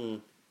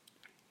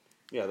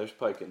 Yeah, there's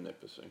pike in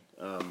Nipissing.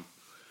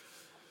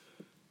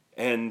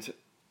 And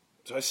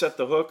so I set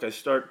the hook. I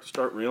start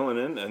reeling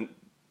in, and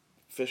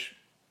fish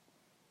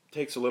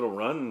takes a little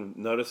run. And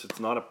notice it's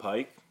not a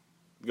pike.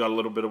 Got a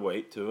little bit of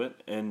weight to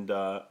it, and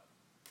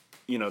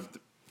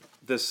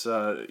this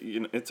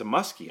it's a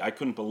muskie. I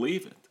couldn't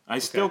believe it. I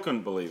still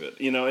couldn't believe it.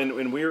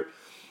 And we're,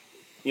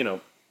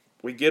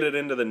 we get it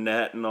into the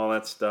net and all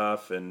that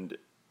stuff, and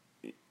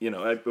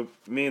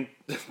me and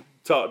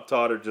Todd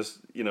are just,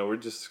 we're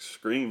just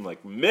screaming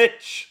like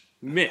Mitch.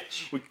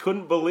 Mitch. We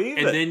couldn't believe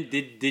And it. then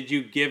did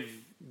you give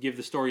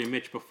the story of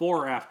Mitch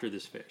before or after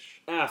this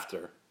fish?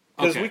 After,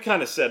 because Okay. we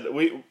kind of said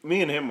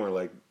me and him were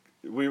like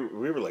we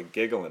were like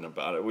giggling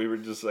about it. We were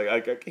just like, I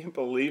can't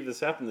believe this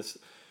happened.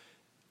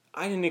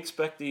 I didn't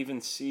expect to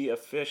even see a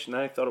fish, and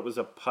I thought it was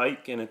a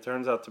pike, and it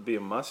turns out to be a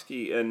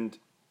muskie. And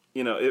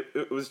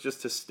it was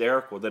just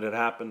hysterical that it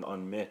happened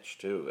on Mitch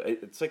too.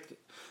 It's like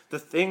the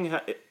thing.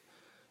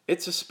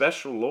 It's a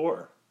special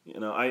lure.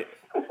 When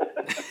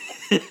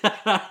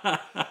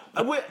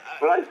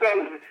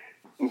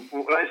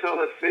I saw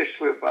the fish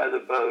swim by the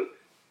boat,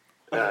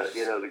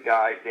 the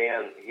guy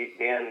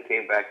Dan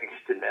came back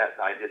against the net,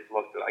 and I just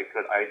looked.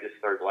 I just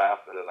started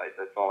laughing, and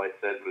that's all I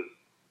said was,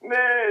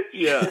 "Mitch!"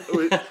 Yeah,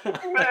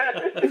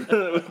 Mitch!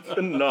 we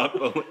could not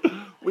believe.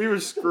 We were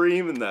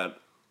screaming that.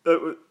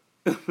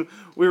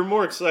 We were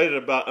more excited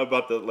about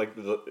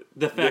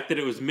The fact that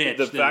it was Mitch.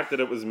 the fact that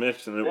it was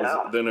Mitch than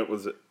it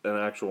was an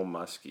actual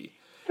muskie.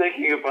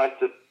 Thinking about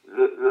the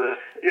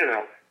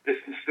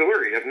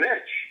story of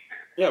Mitch.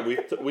 Yeah,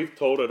 we've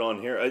told it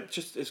on here. It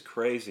just is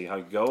crazy how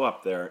you go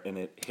up there and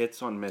it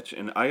hits on Mitch.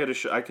 And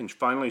I can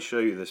finally show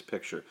you this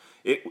picture.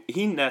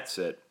 He nets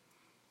it,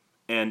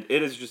 and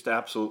it is just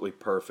absolutely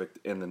perfect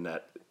in the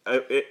net.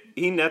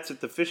 He nets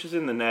it. The fish is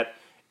in the net,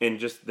 and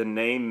just the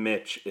name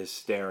Mitch is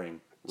staring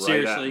right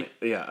Seriously?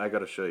 at me. Yeah, I got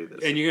to show you this.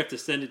 And you have to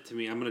send it to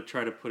me. I'm going to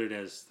try to put it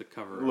as the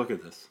cover. Look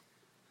at this.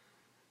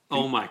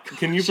 Oh my god.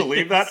 Can you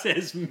believe that?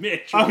 It says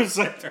Mitch. I was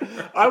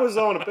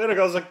on a panic.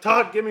 I was like,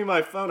 Todd, give me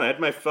my phone. I had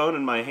my phone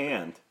in my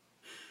hand.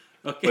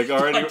 Okay. Like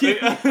already,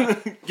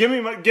 give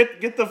me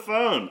get the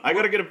phone. I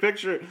got to get a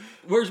picture.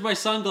 Where's my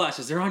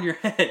sunglasses? They're on your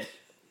head.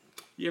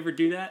 You ever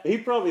do that? He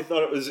probably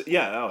thought it was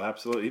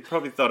absolutely. He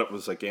probably thought it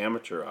was like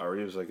amateur hour.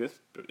 He was like, this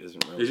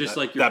isn't really Is this that,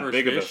 like your that first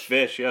big of a fish?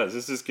 fish. Yeah, is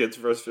this his kid's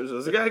first fish? I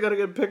was like, I got to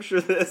get a picture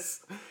of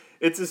this.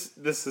 it's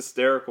this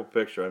hysterical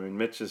picture. I mean,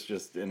 Mitch is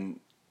just in.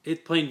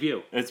 It's plain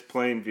view. It's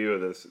plain view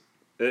of this.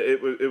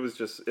 It was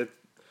just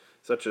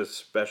such a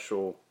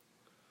special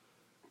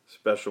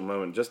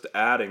moment. Just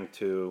adding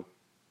to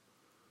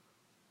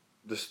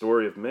the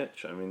story of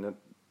Mitch. I mean,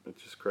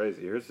 it's just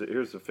crazy. Here's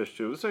the fish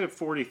too. It was like a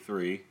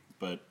 43,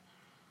 but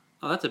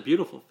Oh, that's a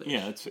beautiful fish.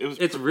 yeah,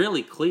 It's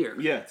really clear.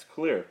 yeah, it's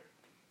clear.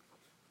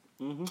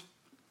 Yeah,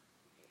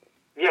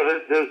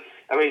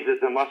 I mean,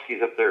 the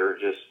muskies up there are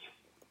just,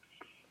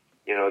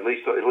 at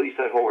least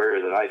that whole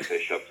area that I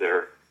fish up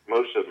there,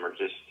 most of them are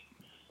just,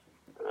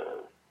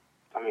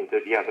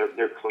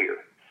 they're clear.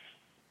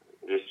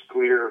 Just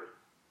clear,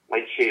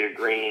 light shaded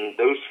green.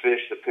 Those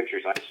fish, the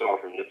pictures I saw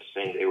from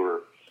Nipissing, they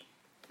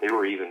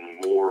were even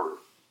more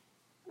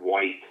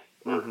white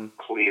or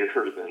clear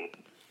than,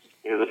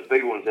 the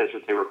big ones. That's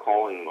what they were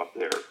calling them up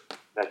there.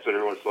 That's what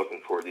everyone's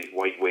looking for. These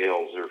white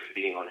whales are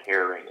feeding on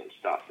herring and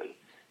stuff.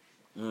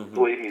 And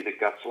believe me, the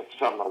guts of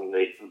some of them,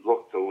 they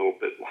looked a little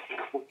bit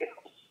like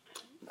whales.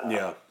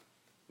 Yeah.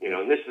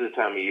 And this is the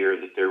time of year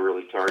that they're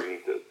really targeting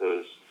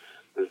those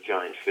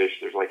giant fish.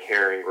 There's like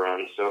herring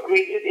runs. So, I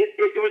mean,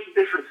 it was a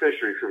different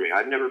fishery for me.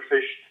 I've never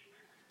fished,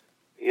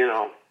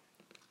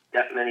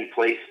 that many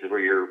places where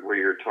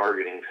you're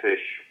targeting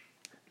fish.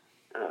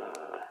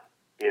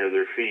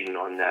 They're feeding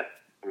on the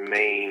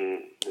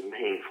main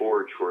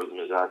forage for them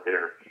is out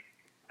there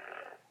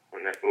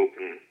on that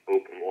open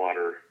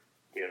water,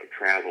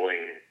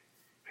 traveling,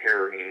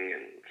 herring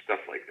and stuff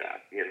like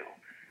that,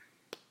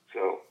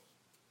 So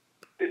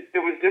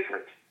it was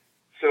different.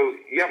 So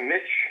yeah,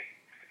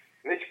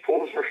 Mitch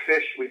pulls our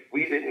fish.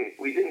 We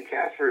didn't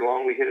cast very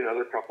long. We hit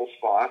another couple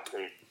spots,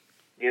 and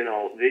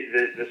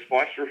the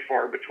spots were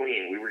far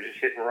between. We were just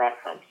hitting rock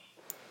humps.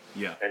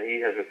 Yeah. And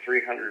he has a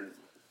 300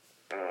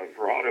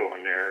 Verado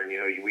on there, and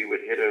we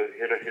would hit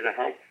a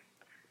hump,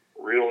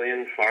 reel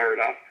in, fire it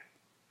up,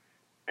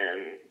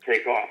 and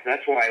take off.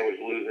 That's why I was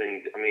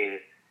losing. I mean,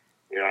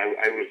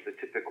 I was the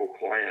typical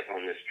client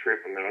on this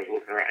trip, and then I was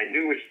looking around. I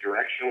knew which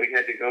direction we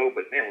had to go,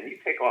 but man, when you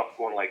take off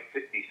going like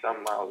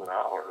 50-some miles an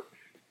hour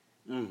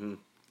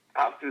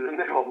out through the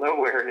middle of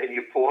nowhere, and then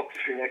you pull up to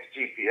your next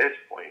GPS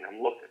point,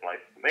 I'm looking like,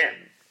 man,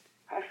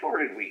 how far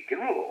did we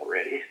go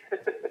already?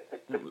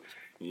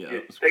 Yeah, you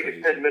it was take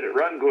crazy. a 10-minute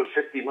run, go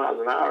 50 miles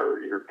an hour,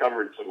 you're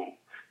covering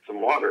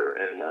some water,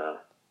 and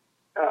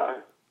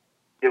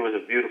it was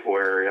a beautiful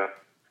area.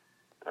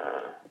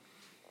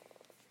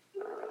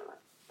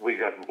 We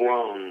got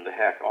blown the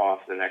heck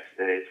off the next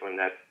day. It's when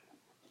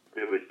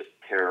it was just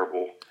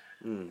terrible,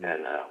 and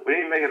we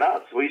didn't make it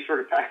out. So we sort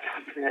of packed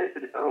up and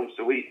headed home.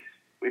 So we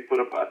put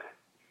about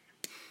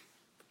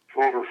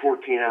 12 or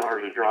 14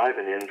 hours of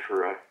driving in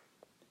for a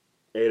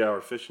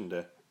 8-hour fishing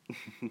day.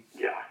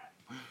 yeah.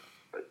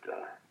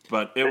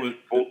 But it was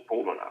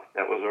pulled one out.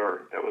 That was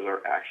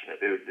our action.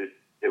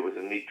 It was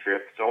a neat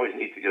trip. It's always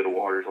neat to go to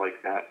waters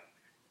like that,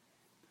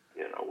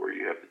 where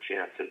you have the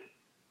chance to.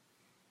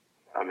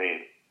 I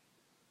mean,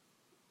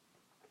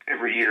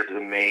 every year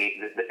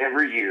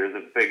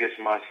the biggest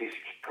muskies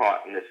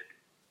caught in this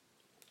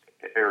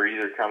are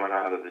either coming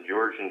out of the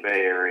Georgian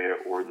Bay area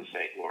or the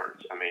St.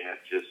 Lawrence. I mean,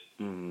 that's just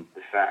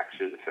the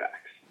facts are the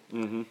facts.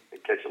 Mm-hmm. They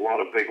catch a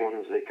lot of big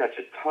ones. They catch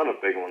a ton of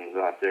big ones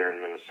out there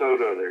in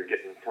Minnesota. They're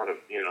getting a ton of,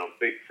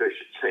 big fish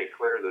at St.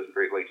 Clair, those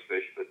Great Lakes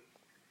fish. But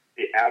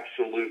the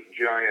absolute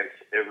giants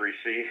every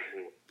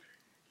season,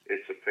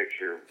 it's a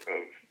picture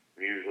of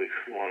usually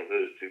from one of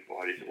those two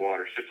bodies of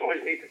water. So it's always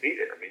neat to be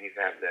there. I mean, you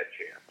have that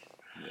chance.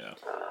 Yeah.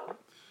 That's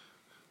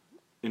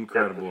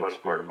Incredible the fun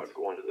part experience. about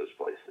going to those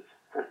places.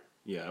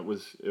 Yeah, it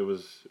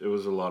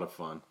was a lot of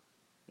fun,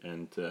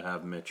 and to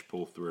have Mitch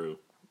pull through.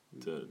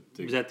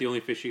 Was that the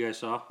only fish you guys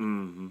saw?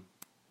 Mm-hmm.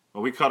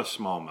 Well, we caught a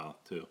smallmouth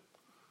too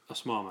A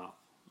smallmouth.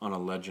 on a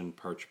Legend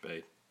perch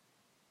bait.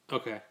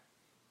 Okay.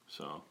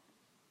 So.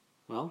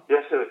 Well.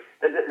 Yeah, so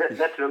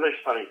that's another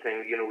funny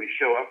thing. We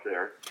show up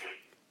there.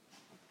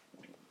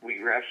 We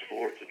grab some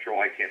lure to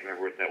troll. I can't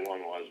remember what that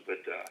one was, but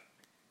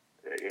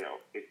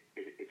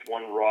it's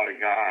one rod a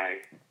guy,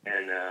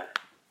 and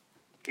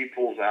he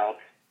pulls out,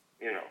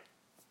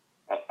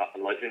 a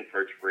Legend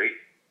perch bait.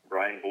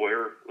 Brian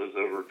Boyer lives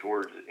over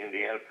towards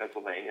Indiana,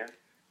 Pennsylvania,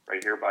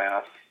 right here by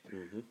us,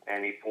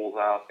 and he pulls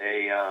out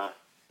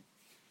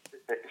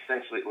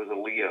essentially it was a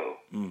Leo.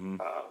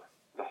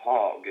 The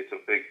hog. It's a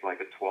big, like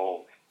a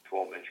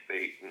 12-inch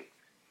bait, and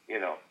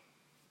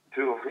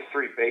 2 or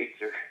 3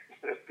 baits are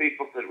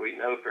people that we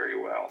know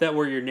very well. That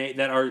were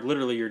that are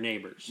literally your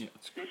neighbors.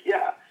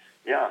 Yeah,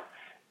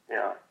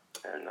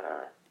 and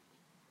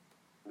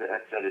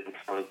that's at the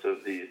influence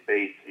of these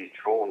baits, these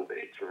trolling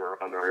baits from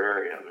around our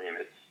area. I mean,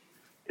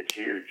 it's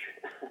huge.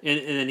 And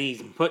then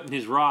he's putting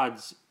his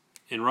rods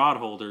in rod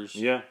holders.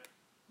 Yeah.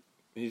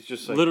 He's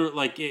just like literally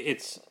like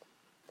it's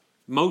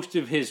most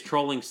of his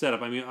trolling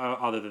setup. I mean,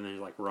 other than there's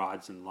like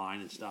rods and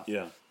line and stuff.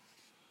 Yeah.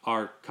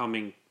 Are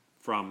coming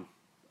from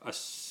a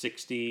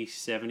 60,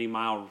 70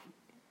 mile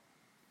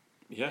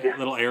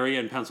little area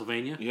in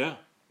Pennsylvania. Yeah.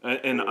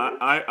 And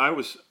I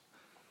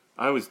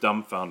was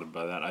dumbfounded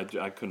by that.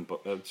 I couldn't.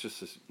 It's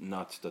just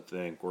nuts to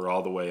think we're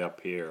all the way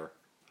up here,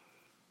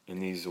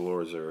 And these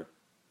lures are...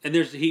 And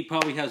he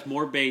probably has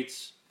more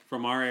baits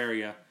from our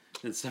area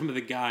than some of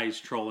the guys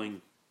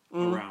trolling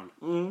around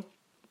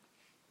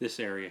this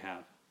area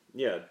have.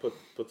 Yeah, it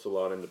puts a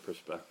lot into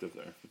perspective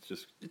there.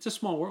 It's a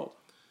small world.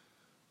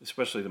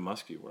 Especially the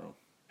muskie world.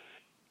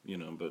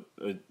 But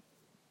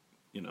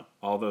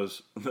all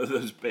those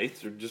those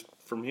baits are just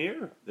from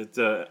here. It's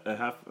a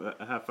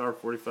half hour,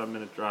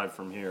 45-minute drive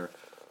from here.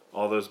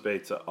 All those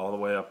baits all the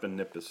way up in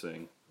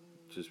Nipissing,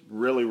 just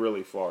really,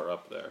 really far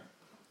up there.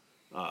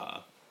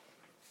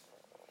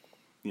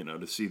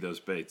 To see those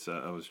baits,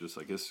 I was just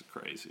like, this is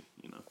crazy.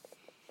 A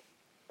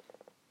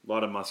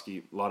lot of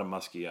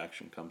muskie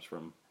action comes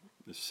from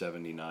the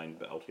 79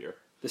 belt here.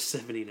 The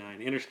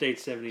 79, Interstate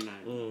 79.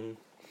 Mm.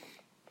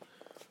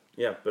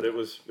 Yeah, but it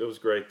was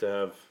great to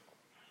have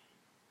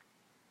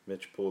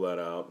Mitch pull that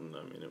out, and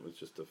I mean, it was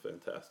just a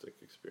fantastic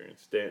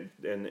experience. Dan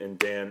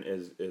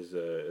is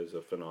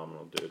a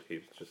phenomenal dude.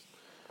 He's just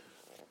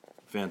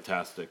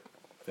fantastic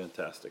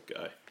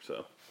guy.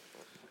 So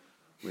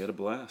we had a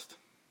blast.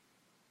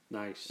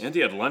 Nice. And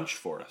he had lunch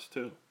for us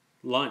too.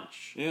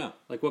 Lunch? Yeah.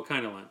 Like what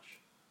kind of lunch?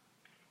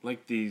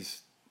 Like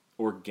these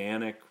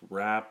organic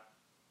wrap,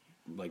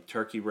 like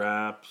turkey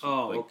wraps,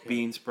 okay.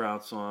 Bean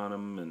sprouts on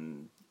them,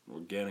 and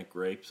organic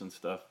grapes and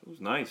stuff. It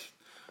was nice.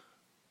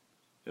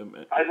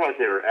 I thought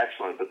they were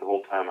excellent, but the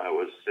whole time I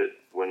was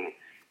when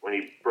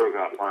he broke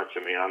out lunch, I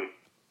mean,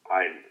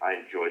 I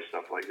enjoy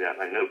stuff like that,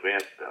 and I know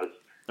Vance does.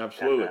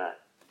 Absolutely. And,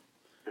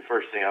 the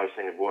first thing I was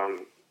thinking, boy,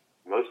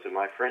 most of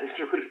my friends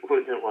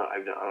wouldn't want. I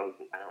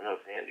don't know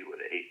if Andy would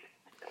have ate.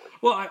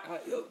 Well,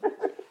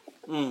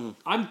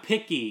 I'm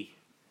picky,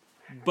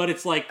 but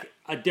it's like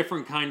a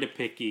different kind of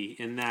picky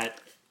in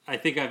that I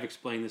think I've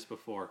explained this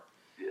before.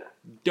 Yeah.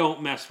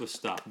 Don't mess with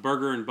stuff.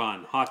 Burger and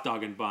bun, hot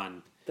dog and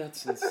bun.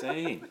 That's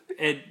insane.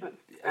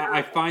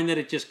 I find that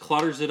it just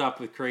clutters it up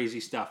with crazy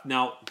stuff.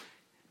 Now,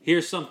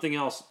 here's something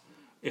else.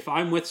 If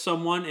I'm with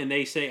someone and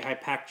they say, I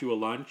packed you a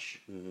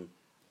lunch,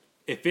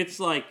 if it's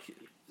like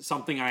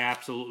something I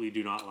absolutely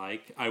do not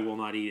like, I will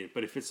not eat it.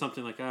 But if it's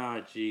something like,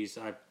 you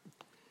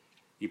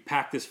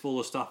packed this full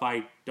of stuff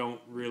I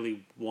don't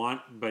really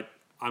want, but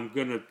I'm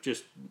good at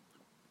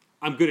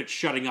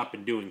shutting up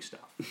and doing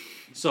stuff.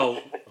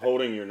 So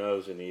holding your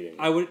nose and eating.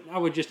 I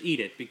would just eat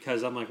it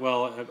because I'm like,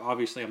 well,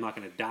 obviously I'm not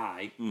going to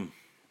die.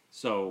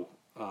 So,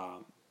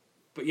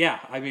 but yeah,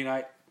 I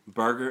mean,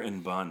 burger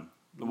and bun.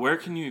 Where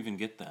can you even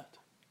get that?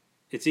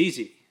 It's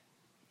easy.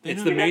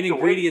 It's the main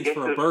ingredients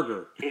for a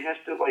burger. You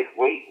have to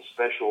wait and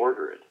special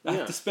order it. I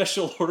have to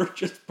special order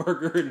just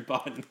burger and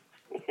bun.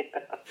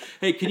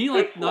 Hey, can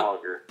you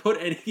not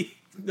put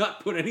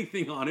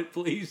anything on it,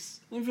 please?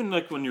 Even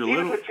when you're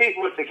Even little. the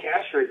people at the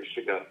cash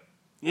register go,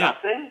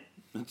 nothing?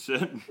 That's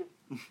it.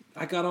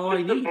 I got all I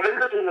need. The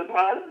burgers and the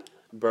bun?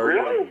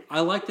 Burger. Really?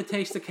 I like the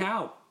taste of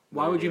cow.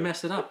 Why would you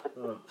mess it up?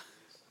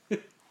 Yeah.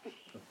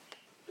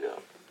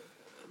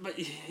 But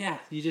yeah,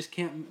 you just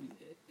can't.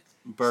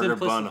 Burger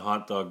bun,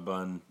 hot dog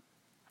bun.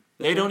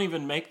 They don't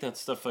even make that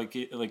stuff like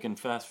in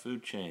fast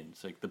food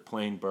chains, like the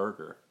plain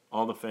burger.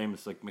 All the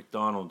famous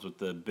McDonald's with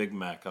the Big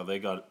Mac, how they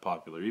got it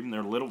popular. Even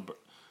their little.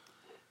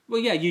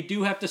 Well, yeah, you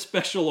do have to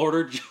special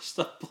order just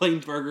a plain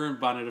burger and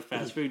bun at a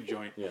fast food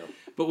joint. Yeah.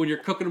 But when you're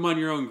cooking them on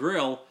your own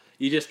grill,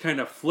 you just kind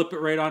of flip it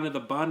right onto the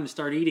bun and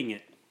start eating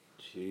it.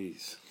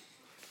 Jeez.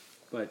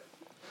 But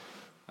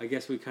I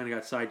guess we kind of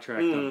got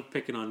sidetracked on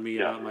picking on me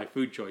about my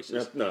food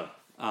choices. No.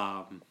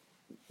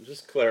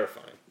 Just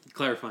clarifying.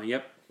 Clarifying,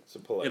 yep. It's a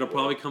polite It'll word.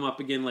 probably come up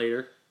again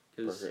later.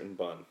 Burger and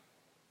bun.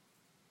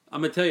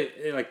 I'm going to tell you,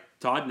 like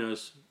Todd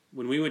knows,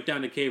 when we went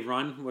down to Cave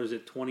Run, was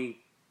that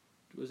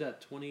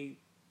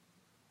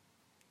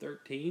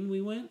 2013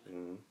 we went?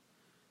 Mm-hmm.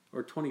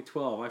 Or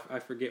 2012, I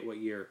forget what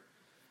year.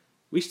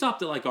 We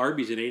stopped at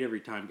Arby's and ate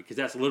every time because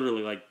that's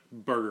literally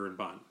burger and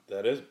bun.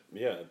 That is,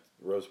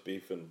 roast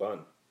beef and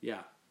bun.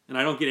 Yeah. And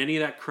I don't get any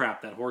of that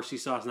crap, that horsey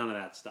sauce, none of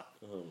that stuff.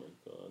 Oh my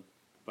God.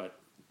 But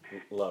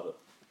love it.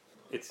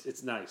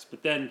 It's nice.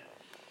 But then,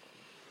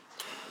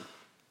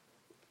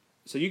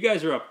 so you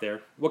guys are up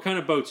there. What kind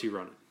of boats are you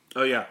running?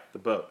 Oh yeah, the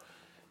boat.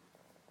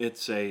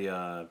 It's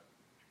a,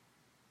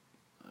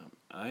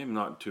 I am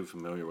not too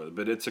familiar with it,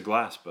 but it's a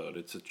glass boat.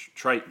 It's a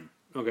Triton.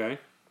 Okay.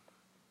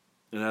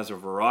 It has a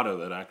Verado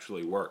that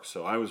actually works.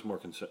 So I was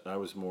more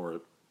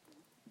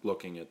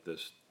looking at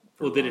this.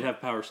 Well, did it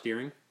have power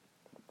steering?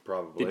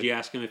 Probably. Did you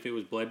ask him if it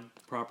was bled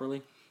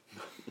properly?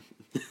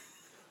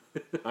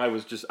 I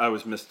was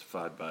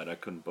mystified by it. I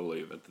couldn't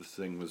believe it. This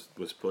thing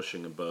was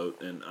pushing a boat,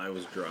 and I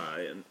was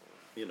dry, and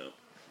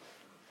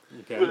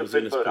Okay. It was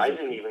a big boat. I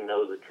didn't even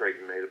know that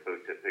Triton made a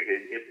boat that big.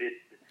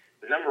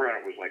 The number on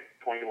it was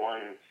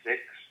 21.6,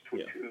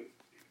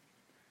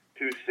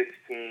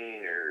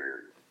 216,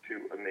 or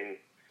 2. I mean,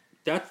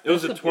 it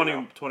was a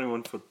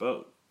 21-foot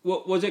boat.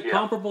 Well, was it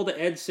comparable to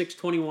Ed's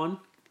 621?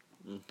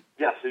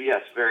 Yes,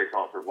 very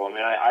comparable. I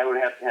mean, I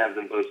would have to have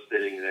them both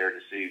sitting there to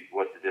see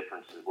what the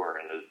differences were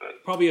in those boats.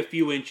 Probably a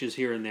few inches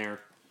here and there.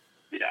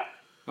 Yeah.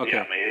 Okay.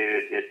 Yeah, I mean,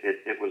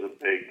 it was a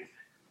big,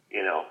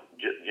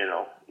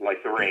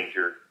 like the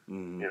Ranger.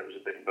 Mm-hmm. It was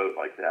a big boat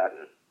like that.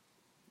 And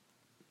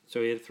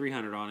So he had a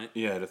 300 on it.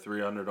 Yeah, it had a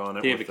 300 on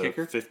it Did he have with a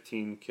kicker?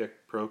 15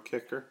 kick pro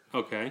kicker.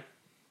 Okay.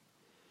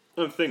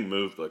 The thing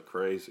moved like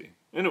crazy,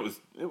 and it was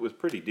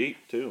pretty deep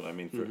too. I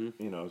mean, for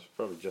Mm-hmm. it was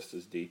probably just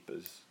as deep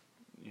as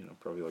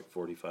probably like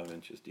 45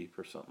 inches deep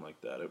or something like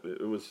that.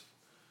 It was.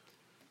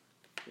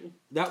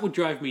 That would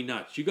drive me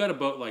nuts. You got a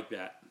boat like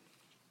that,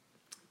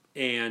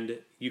 and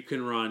you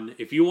can run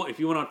if you went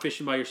on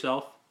fishing by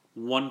yourself,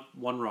 one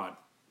rod.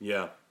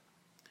 Yeah.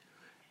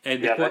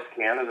 And Yeah, that's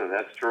Canada.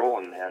 That's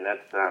trolling, man.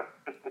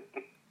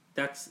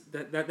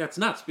 that's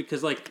nuts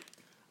because like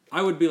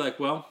I would be like,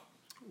 well,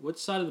 what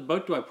side of the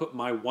boat do I put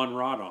my one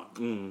rod on?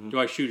 Mm-hmm. Do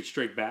I shoot it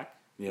straight back?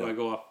 Yeah. Do I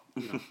go off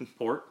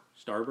port,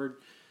 starboard?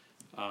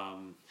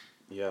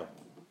 Yeah.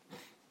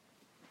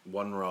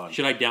 One rod.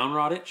 Should I down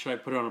rod it? Should I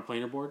put it on a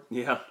planer board?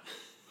 Yeah.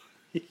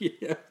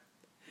 Yeah.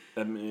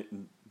 I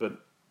mean,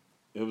 but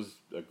it was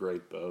a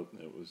great boat.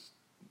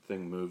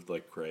 Thing moved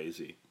like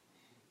crazy,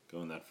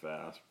 going that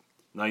fast.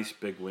 Nice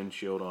big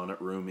windshield on it,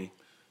 roomy.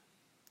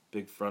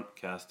 Big front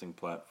casting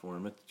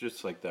platform. It's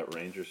just like that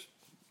Ranger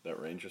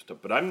stuff.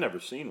 But I've never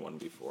seen one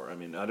before. I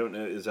mean, I don't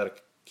know. Is that a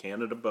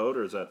Canada boat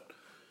or is that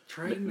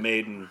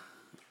made in?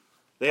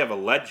 They have a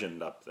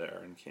Legend up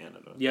there in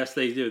Canada. Yes,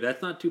 they do.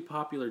 That's not too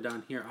popular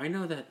down here. I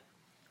know that.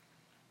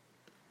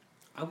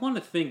 I want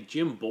to think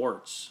Jim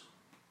Bortz.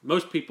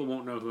 Most people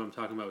won't know who I'm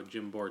talking about with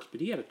Jim Bortz,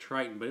 but he had a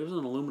Triton, but it was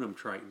an aluminum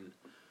Triton.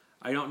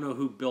 I don't know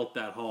who built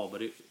that hull,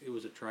 but it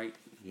was a Triton.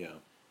 Yeah.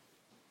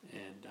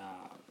 And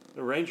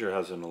The Ranger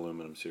has an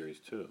aluminum series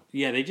too.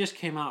 yeah, they just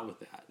came out with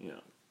that.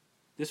 Yeah.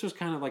 This was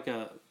kind of like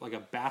a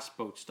bass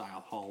boat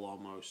style hull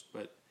almost,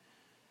 but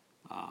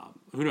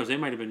who knows? They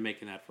might have been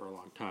making that for a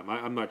long time.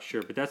 I'm not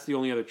sure, but that's the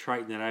only other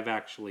Triton that I've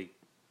actually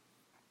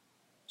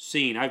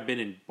seen. I've been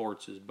in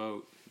Bortz's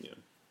boat. Yeah.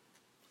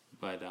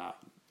 But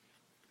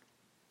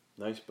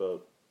Nice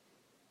boat.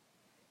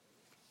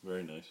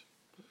 Very nice.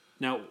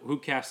 now, who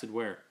casted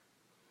where?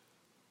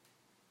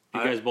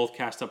 You guys both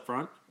cast up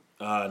front?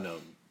 No.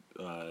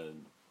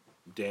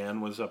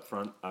 Dan was up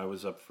front, I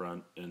was up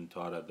front, and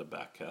Todd had the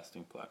back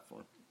casting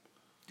platform.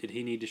 Did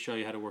he need to show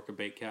you how to work a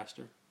bait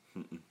caster?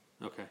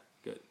 Okay,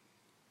 good.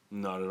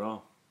 Not at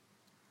all.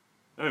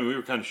 I mean, we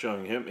were kind of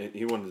showing him.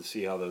 He wanted to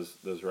see how those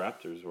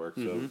Raptors work,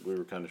 so we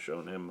were kind of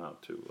showing him how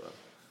to,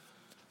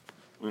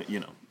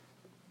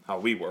 how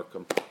we work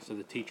them. So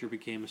the teacher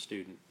became a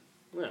student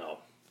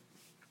Well,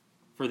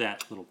 for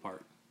that little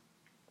part.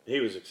 he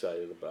was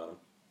excited about them.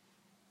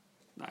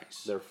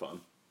 Nice. They're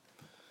fun.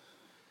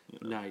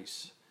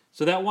 Nice.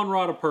 So that one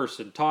rod a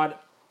person, Todd,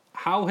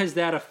 how has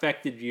that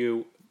affected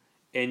you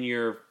in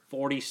your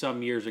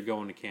 40-some years of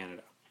going to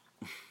Canada?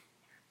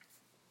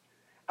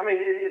 I mean,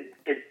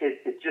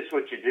 it's just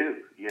what you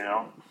do, you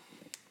know.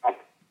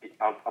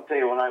 I'll tell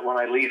you, when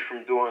I leave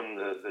from doing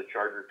the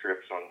charter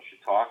trips on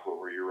Chautauqua,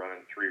 where you're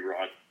running 3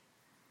 rods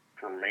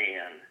per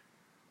man,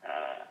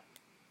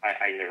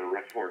 I never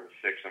run more than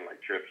 6 on my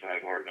trips. I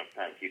have a hard enough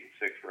time keeping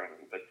 6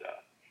 running. But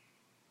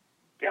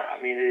yeah,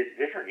 I mean, it's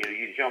different.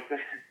 You jump in,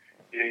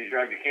 you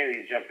drive to Canada,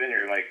 you jump in,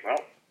 you're like,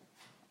 well,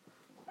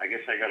 I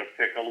guess I got to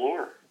pick a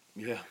lure.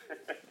 Yeah.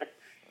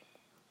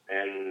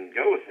 And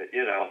go with it,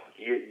 you know.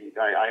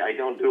 I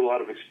don't do a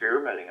lot of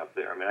experimenting up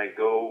there. I mean, I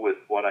go with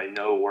what I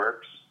know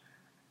works.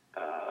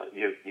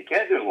 You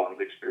can't do a lot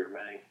of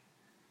experimenting.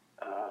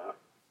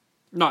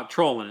 Not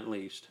trolling, at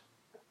least.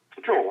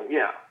 Trolling,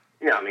 yeah.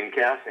 Yeah, I mean,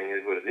 casting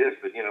is what it is.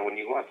 But, you know, when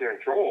you go out there and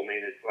troll, I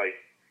mean, it's like,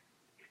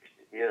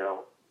 you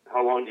know,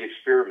 how long do you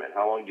experiment?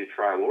 How long do you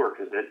try lure?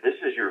 Because this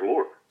is your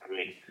lure. I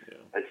mean,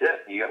 that's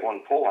it. You got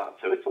one pull out,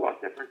 so it's a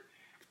lot different.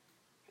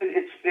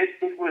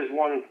 It was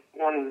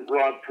one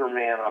rod per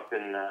man up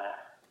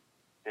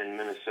in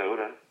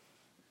Minnesota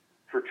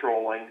for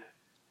trolling.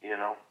 You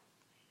know,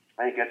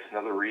 I think that's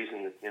another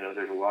reason that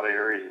there's a lot of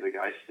areas that the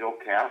guys still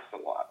cast a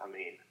lot. I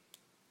mean,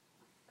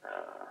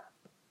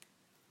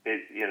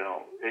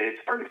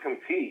 it's hard to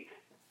compete.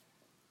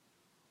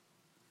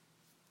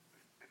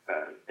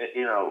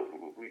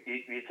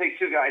 You take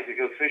 2 guys that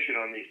go fishing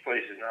on these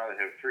places now that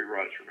have 3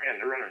 rods per man.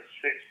 They're running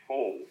 6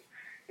 poles.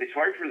 It's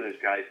hard for those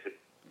guys to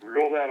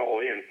reel that all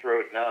in,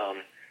 throw it down,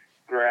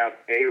 grab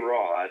a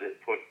rod, and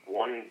put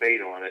one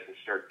bait on it, and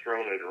start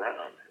throwing it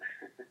around.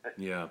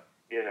 Yeah.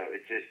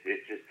 It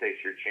just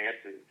takes your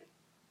chances.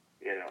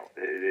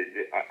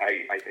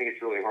 I think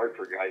it's really hard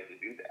for guys to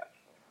do that.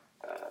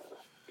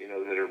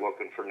 That are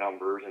looking for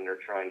numbers and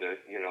they're trying to,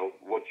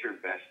 what's your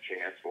best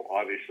chance? Well,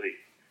 obviously,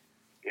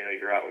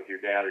 you're out with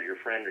your dad or your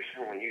friend or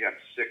someone. You got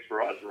 6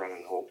 rods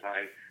running the whole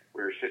time.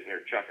 We were sitting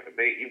there chucking a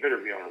bait. You better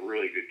be on a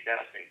really good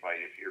casting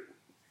bite if you're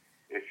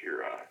going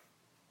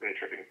to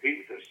try to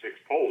compete with those 6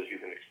 poles. You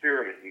can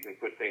experiment. You can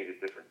put things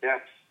at different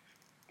depths.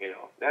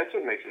 That's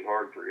what makes it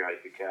hard for guys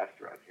to cast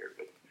around here.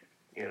 But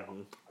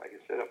like I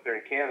said, up there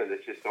in Canada,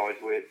 it's just always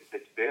the way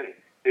it's been.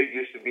 It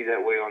used to be that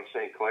way on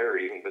St. Clair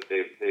even, but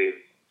they've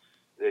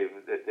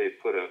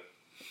put a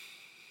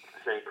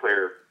St.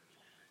 Clair.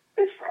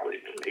 It's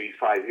probably maybe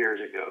 5 years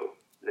ago.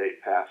 They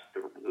passed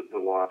the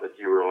law that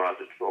you were allowed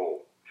to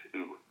troll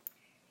 2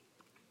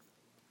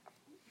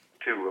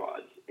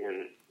 rods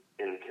in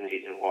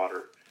Canadian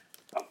water.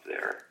 up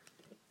there.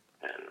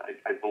 And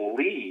I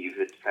believe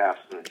it's past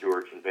in the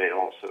Georgian Bay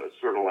also. It's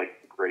sort of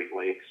like Great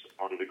Lakes,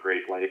 on the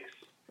Great Lakes.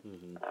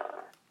 Mm-hmm.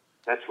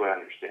 That's what I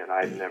understand.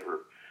 I've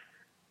never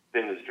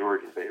been to the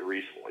Georgian Bay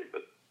recently,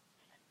 but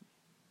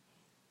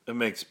It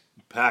makes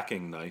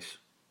packing nice.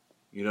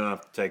 You don't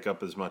have to take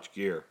up as much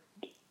gear.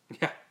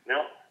 Yeah.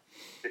 no,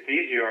 it's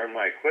easier on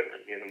my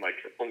equipment, my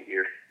trolling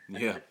gear.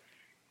 Yeah.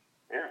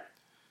 Yeah,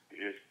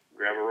 you just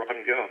grab a rod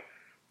and go.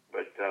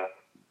 But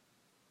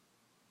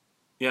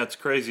Yeah, it's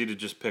crazy to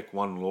just pick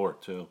one lure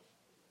too.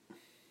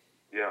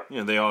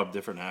 yeah, They all have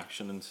different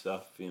action and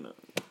stuff. It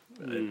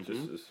Mm-hmm.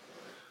 just is.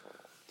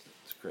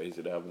 It's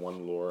crazy to have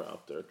one lure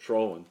out there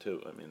trolling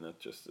too. I mean,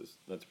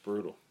 that's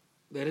brutal.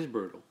 That is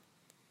brutal.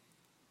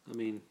 I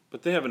mean,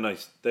 But they have a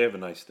nice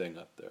thing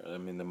up there. I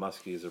mean, the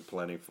muskies are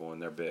plentiful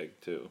and they're big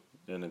too,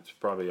 and it's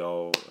probably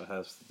all it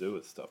has to do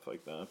with stuff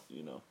like that.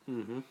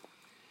 mm-hmm.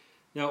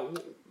 Now,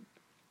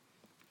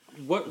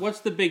 what's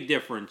the big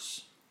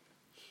difference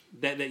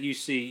that you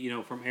see,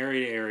 from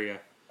area to area?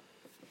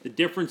 The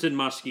difference in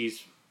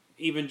muskies,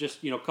 even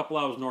just a couple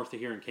hours north of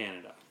here in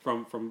Canada,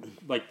 from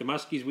like the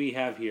muskies we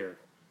have here,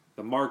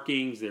 the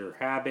markings, their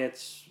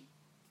habits.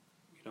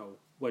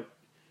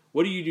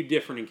 What do you do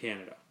different in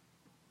Canada?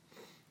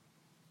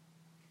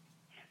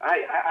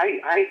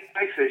 I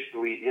fish the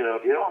weed.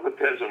 It all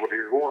depends on where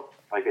you're going.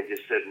 Like I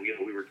just said,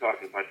 we were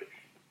talking about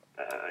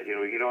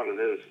we get onto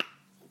those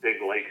big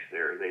lakes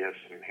there. They have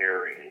some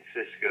herring and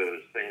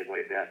ciscoes, things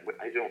like that. But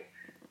I don't,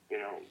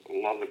 a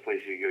lot of the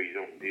places you go, you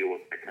don't deal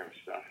with that kind of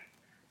stuff.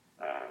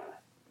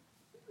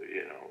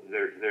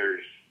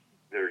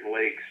 There's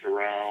lakes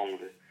around.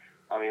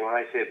 I mean, when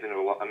I say I've been to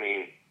a lot, I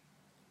mean,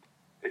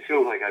 it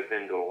feels like I've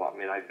been to a lot. I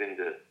mean, I've been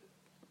to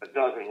a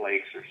dozen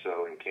lakes or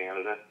so in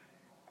Canada.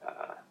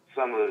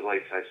 Some of those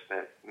lakes I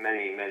spent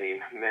many, many,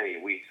 many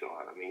weeks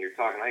on. I mean, you're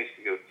talking, I used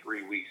to go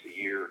 3 weeks a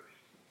year,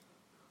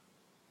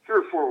 3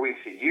 or 4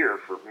 weeks a year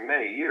for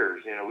many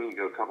years. We would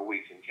go a couple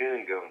weeks in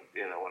June,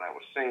 when I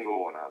was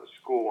single, when I was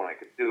school, when I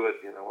could do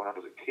it. When I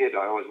was a kid,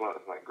 I always went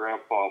with my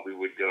grandpa. We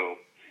would go,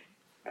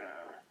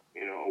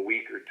 a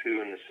week or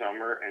two in the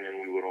summer, and then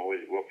we would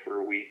always go up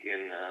for a week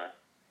in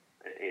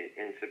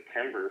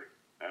September.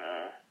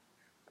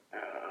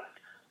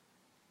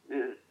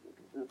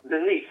 The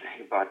neat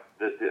thing about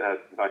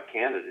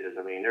Canada is,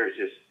 I mean, there's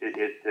just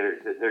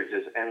there's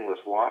just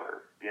endless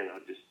water,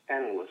 just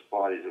endless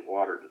bodies of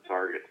water to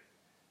target.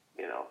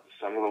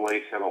 Some of the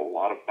lakes have a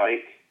lot of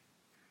pike.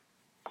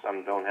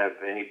 Some don't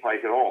have any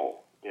pike at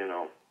all.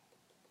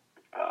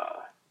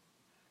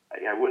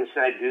 I wouldn't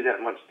say I do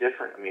that much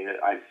different. I mean,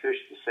 I fish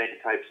the same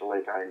types of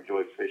lake I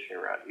enjoy fishing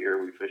around here.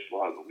 We fish a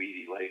lot of the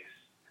weedy lakes.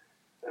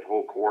 That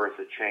whole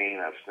Kawartha chain,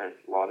 I've spent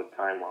a lot of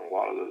time on a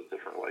lot of those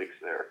different lakes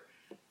there.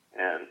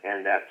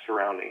 And that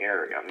surrounding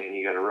area. I mean,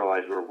 you got to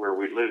realize where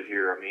we live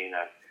here. I mean,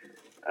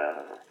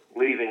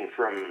 leaving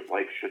from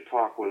like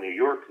Chautauqua, New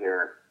York,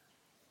 there,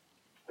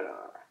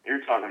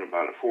 you're talking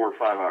about a 4 or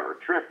 5 hour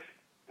trip.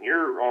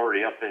 You're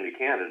already up into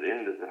Canada,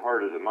 into the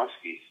heart of the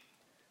muskies.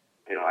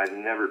 I've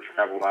never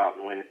traveled out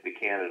and went into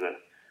Canada,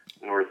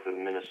 north of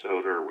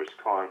Minnesota or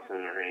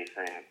Wisconsin or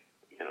anything.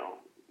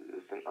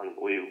 It's an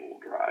unbelievable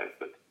drive,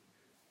 but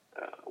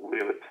we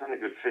have a ton of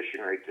good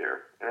fishing right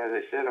there. And as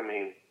I said, I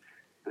mean,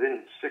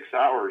 within 6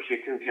 hours, you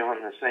can be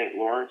on the St.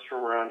 Lawrence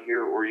from around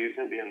here, or you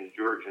can be in the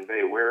Georgian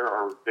Bay. Where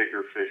are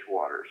bigger fish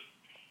waters?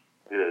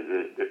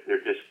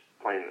 They're just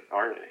plain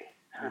aren't any.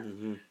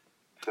 Mm-hmm.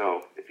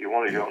 So if you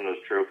want to go on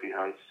those trophy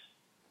hunts,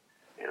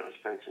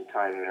 spend some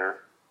time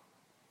there.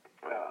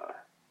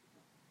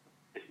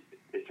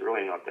 It's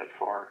really not that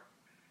far.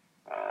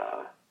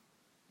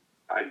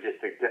 I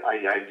just think that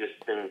I've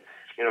just been,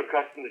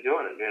 accustomed to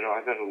doing it.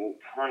 I've had a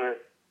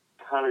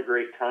ton of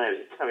great times,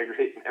 a ton of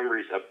great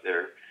memories up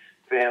there.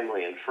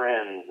 Family and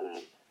friends,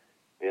 and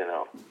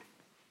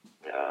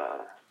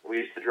we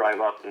used to drive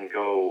up and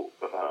go.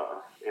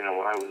 When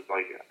I was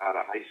like out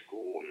of high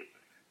school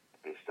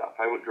and stuff,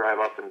 I would drive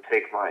up and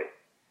take my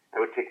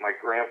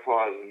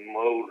grandpa's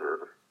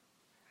motor,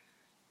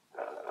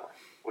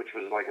 which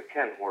was like a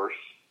 10-horse,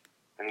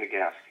 and the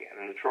gas can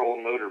and the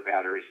trolling motor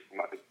batteries. A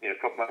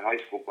couple of my high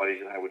school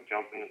buddies and I would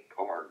jump in the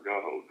car,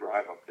 go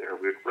drive up there.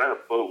 We'd rent a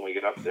boat when we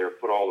get up there,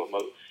 put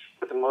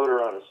the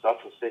motor on and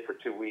stuff, and stay for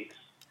 2 weeks.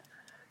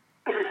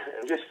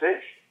 And just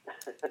fish.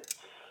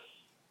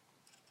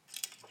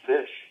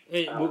 Fish.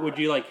 Hey, would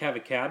you like have a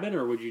cabin,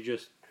 or would you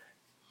just?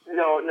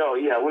 No,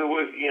 yeah, we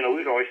would.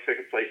 We'd always pick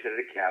a place at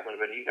a cabin,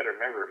 but you got to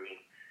remember, I mean,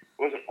 it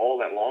wasn't all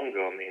that long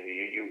ago. I mean,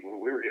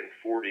 we were getting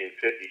 40 and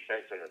 50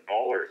 cents on a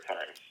dollar at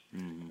times.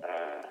 Mm-hmm.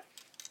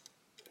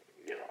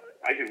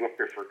 I could go up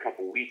there for a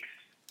couple weeks,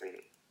 and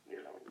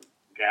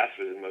gas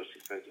was the most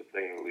expensive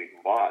thing that we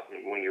bought.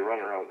 And when you're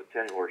running around with a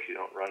 10-horse, you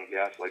don't run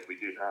gas like we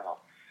do now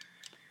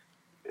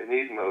in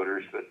these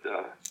motors. But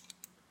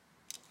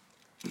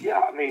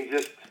yeah, I mean,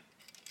 it's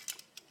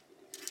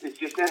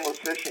just endless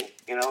fishing.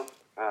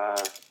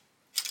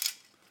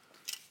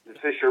 The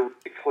fish are,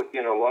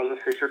 a lot of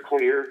the fish are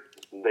clear.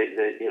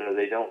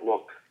 They don't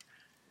look.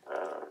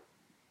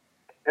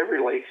 Every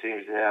lake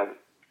seems to have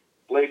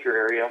lake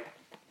area.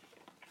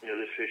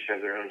 The fish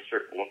have their own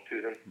certain look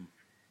to them.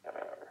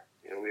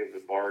 We have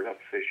the barred up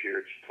fish here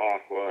at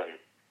Chautauqua, and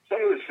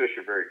some of those fish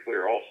are very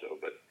clear also,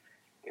 but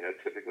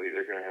typically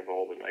they're going to have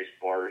all the nice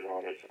bars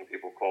on it. Some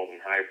people call them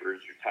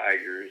hybrids or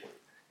tigers.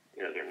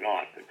 They're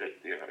not. But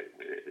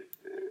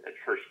at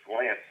first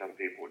glance, some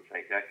people would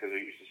think that because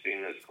they're used to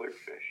seeing those clear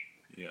fish.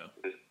 Yeah.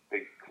 Those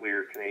big,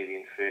 clear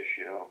Canadian fish,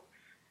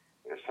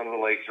 some of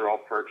the lakes are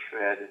all perch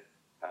fed.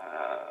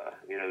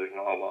 There's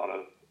not a lot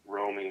of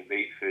roaming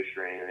bait fish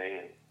or anything.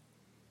 And,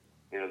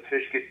 the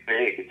fish get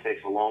big. It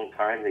takes a long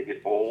time. They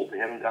get old. They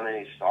haven't done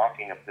any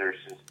stocking up there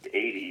since the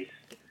 80s.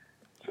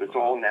 So it's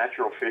all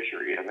natural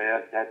fishery. I mean,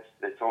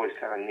 that's always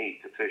kind of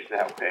neat to fish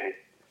that way.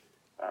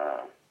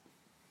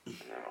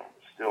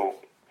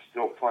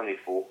 Still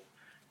plentiful.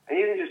 And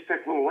you can just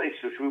pick little lakes,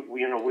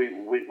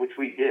 which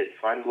we did.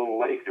 Find a little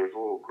lake. There was a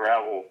little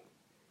gravel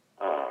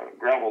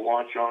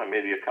launch on it,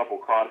 maybe a couple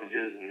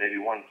cottages, and maybe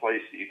one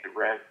place that you could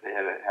rent. They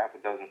had a half a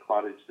dozen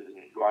cottages, and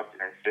you go out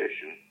there and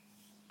fish. And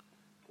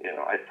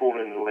I pulled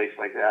into lakes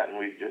like that, and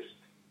we just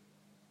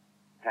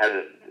had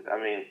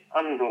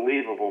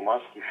unbelievable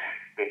musky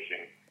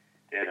fishing.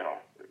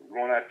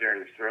 Going out there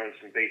and throwing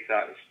some baits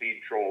out and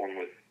speed trolling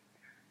with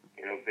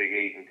big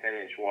 8 and 10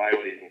 inch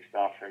wileys and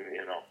stuff. And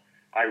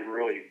I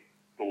really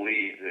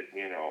believe that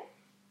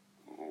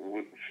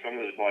some of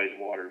those bodies of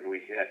water we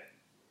hit,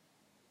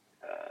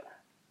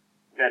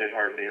 that had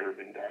hardly ever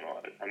been done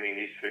on it. I mean,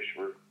 these fish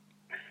were,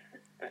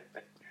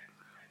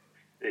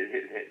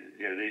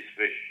 these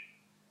fish,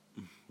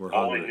 We're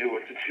all hungry. they knew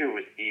what to do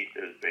was eat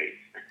those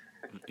baits.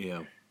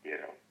 Yeah.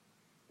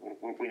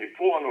 When you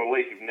pull onto a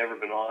lake you've never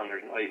been on,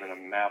 there's not even a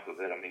map of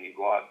it. I mean, you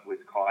go out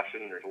with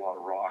caution. There's a lot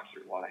of rocks.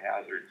 There's a lot of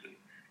hazards. And,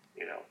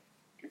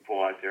 you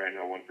pull out there. I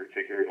know one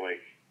particular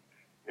lake,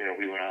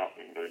 we went out,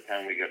 and by the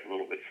time we got a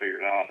little bit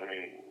figured out, I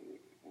mean,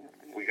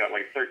 we got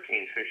like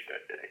 13 fish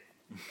that day.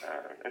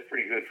 That's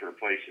pretty good for a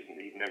place that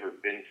you've never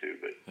been to.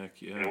 But, Heck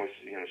yeah. as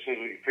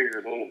soon as we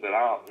figured a little bit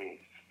out and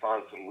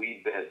found some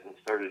weed beds and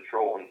started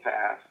trolling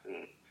fast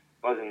and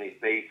buzzing these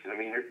baits, I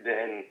mean,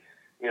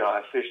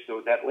 I fished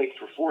that lake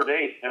for 4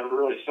 days. Never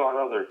really saw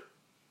another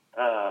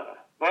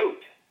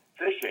boat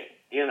fishing.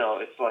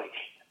 It's like,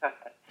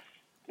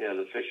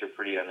 the fish are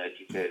pretty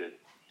uneducated.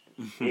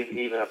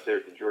 Even up there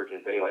at the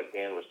Georgian Bay, like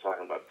Dan was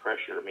talking about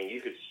pressure. I mean,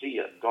 you could see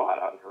a dot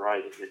on the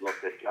horizon. You'd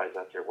look at guys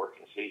out there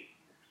working. See,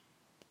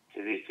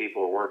 these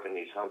people are working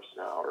these humps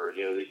now, or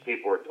these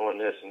people are doing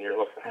this, and you're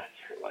looking at it,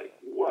 you're like,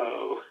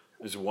 whoa.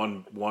 There's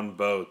one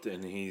boat,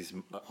 and he's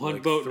One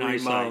like boat, 3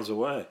 nice miles sight.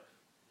 away.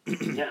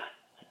 Yeah.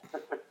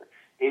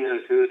 He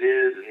knows who it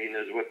is, and he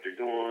knows what they're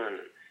doing.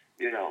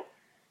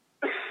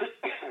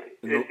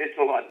 It's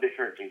a lot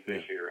different than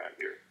fishing around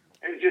here.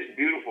 And it's just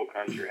beautiful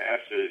country. I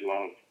absolutely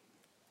love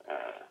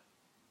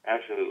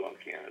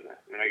Canada.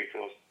 I mean, I could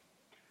tell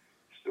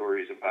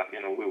stories about,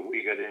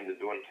 we got into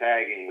doing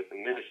tagging with the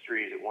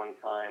ministries at one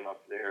time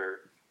up there.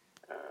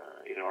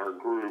 Our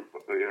group,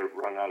 we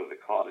run out of the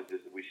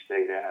cottages that we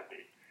stayed at,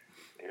 and,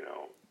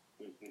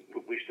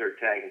 we started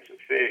tagging some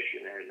fish,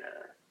 and then,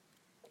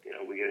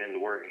 we get into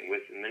working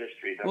with the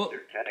ministries up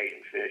there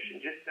tagging fish,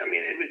 and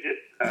it was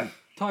just...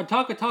 Todd,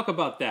 talk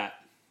about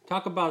that.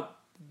 Talk about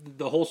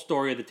the whole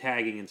story of the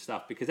tagging and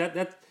stuff, because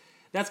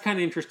that's kind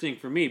of interesting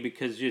for me,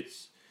 because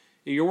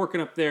you're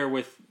working up there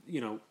with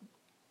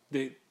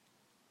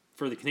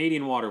for the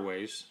Canadian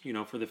waterways,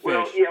 for the fish.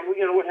 Well, yeah,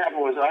 what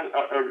happened was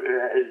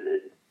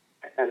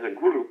as a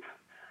group,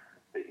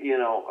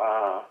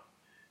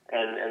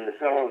 and the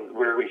fellow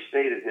where we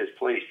stayed at his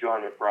place,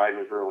 John McBride,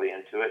 was really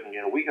into it,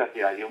 and we got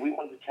the idea. We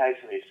wanted to tag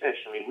some of these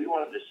fish. I mean, we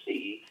wanted to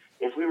see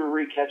if we were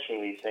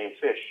recatching these same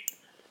fish,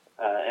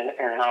 and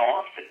how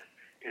often.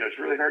 It's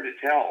really hard to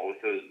tell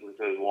with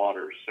those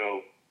waters.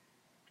 So,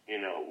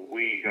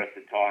 we got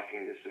to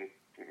talking to some,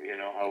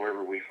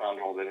 however we found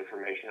all that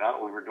information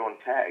out. We were doing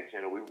tags.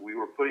 We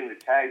were putting the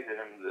tags in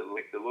them,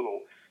 like the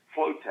little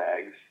float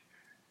tags,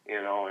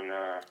 and.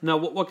 Now,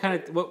 what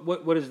kind of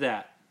what is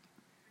that?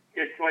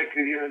 It's like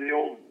the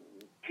old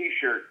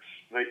T-shirts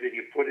like that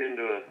you put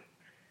into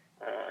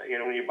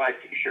when you buy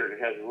a T-shirt, it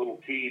has a little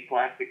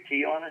plastic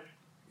T on it.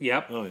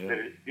 Yep. Oh yeah.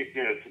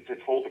 That to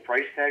hold the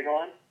price tag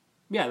on.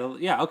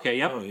 Yeah. Okay.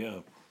 Yep. Oh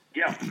yeah.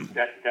 Yeah,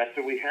 that's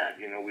what we had.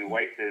 We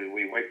wiped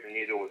the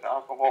needle with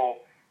alcohol.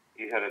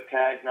 You had a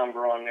tag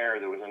number on there.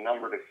 There was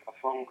a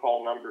phone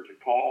call number to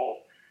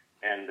call,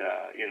 and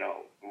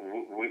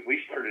we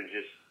started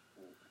just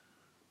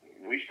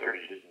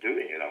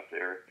doing it up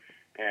there.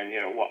 And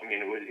it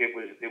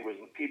was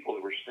the people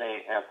that were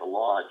staying at the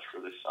lodge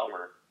for the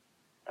summer.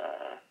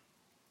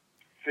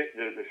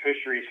 The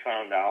fisheries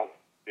found out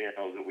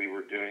that we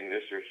were doing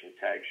this. There's some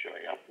tags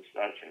showing up and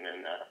such, and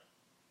then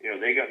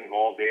they got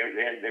involved.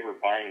 They were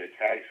buying the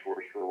tags for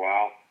us for a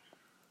while,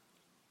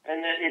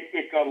 and then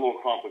it got a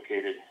little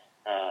complicated.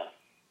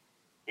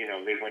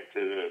 They went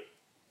to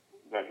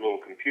that little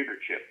computer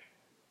chip.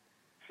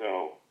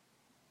 So,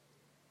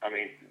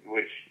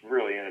 which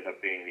really ended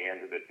up being the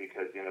end of it,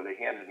 because they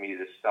handed me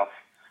this stuff.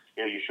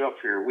 You show up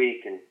for your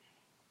week, and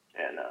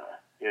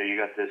you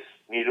got this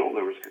needle.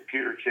 There was a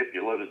computer chip.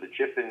 You loaded the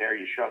chip in there.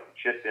 You shot the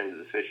chip into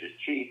the fish's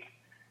cheek.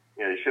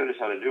 They showed us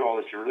how to do all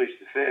this. You release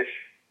the fish.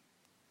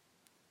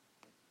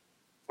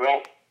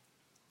 Well,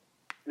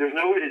 there's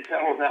no way to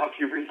tell now if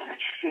you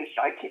recatch fish.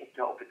 I can't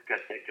tell if it's got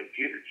that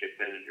computer chip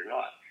in it or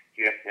not.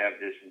 You have to have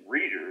this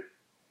reader,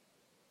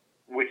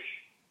 which,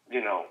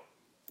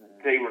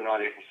 they were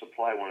not able to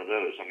supply one of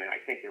those. I mean, I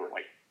think they were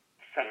like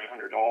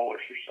 $700 or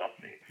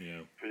something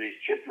for these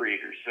chip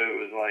readers. So it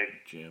was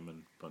like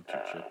jamming a bunch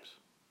of chips.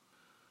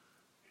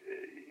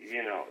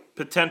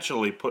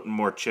 Potentially putting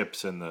more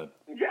chips in the.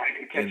 Yeah, I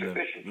could catch a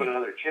fish and put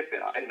another chip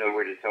in. I had no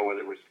way to tell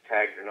whether it was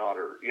tagged or not,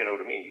 or you know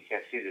what I mean. You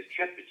can't see this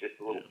chip; it's just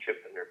a little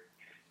chip in their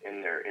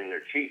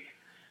cheek.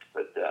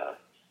 But I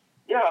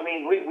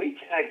mean, we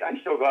tagged. I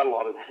still got a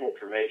lot of that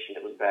information.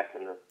 It was back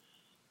in the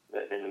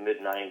mid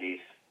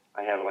 '90s.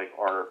 I have like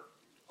our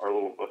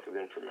little book of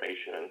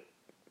information, and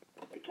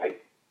we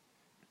tagged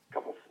a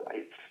couple.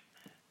 I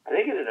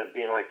think it ended up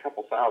being like a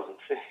couple thousand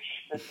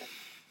fish.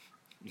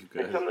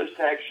 And some of those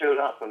tags showed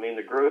up. I mean,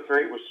 the growth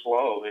rate was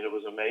slow. I mean, it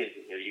was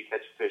amazing. You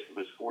catch a fish that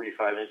was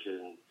 45 inches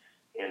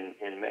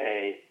in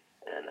May,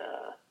 and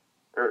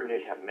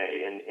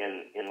May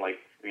in like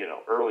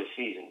early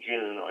season,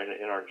 June,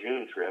 in our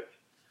June trip,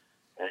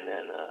 and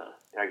then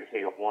I can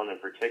think of one in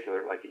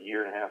particular, like a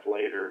year and a half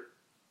later,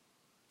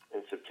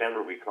 in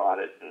September we caught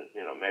it and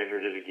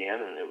measured it again,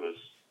 and it was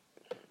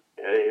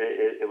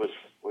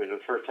the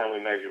first time we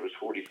measured it was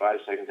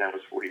 45, second time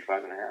was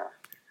 45 and a half.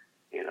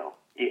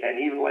 And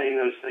even laying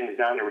those things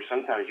down, there were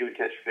sometimes you would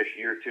catch a fish a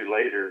year or two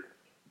later,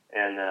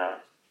 and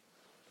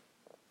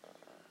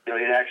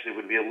it actually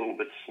would be a little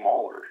bit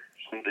smaller,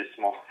 something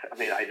small. I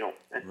mean, I don't.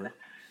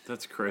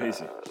 That's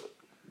crazy.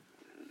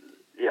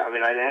 Yeah, I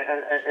mean,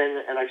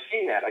 and I've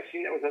seen that. I've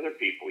seen that with other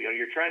people.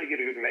 You're trying to get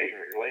a good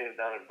measurement. You're laying it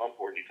down on a bump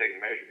board, you take a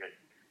measurement,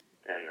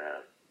 and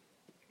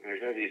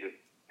there's no reason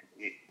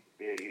you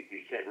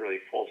can't really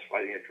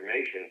falsify the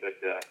information.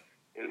 But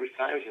there was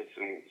times when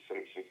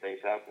some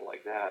things happened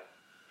like that.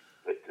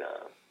 But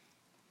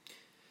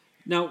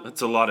now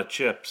that's a lot of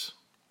chips,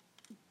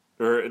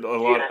 or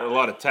a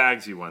lot of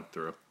tags you went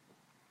through.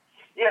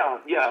 Yeah.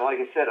 Like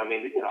I said, I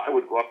mean, I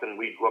would go up and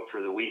we'd go up for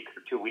the week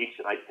or 2 weeks,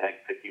 and I'd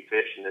tag 50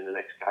 fish, and then the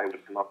next guy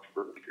would come up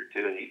for a week or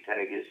two, and he'd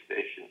tag his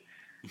fish, and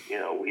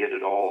we had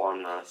it all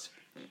on on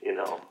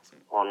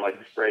like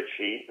a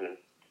spreadsheet, and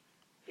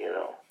it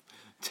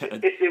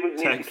was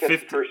neat to catch the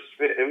first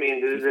fish. I mean,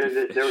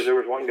 there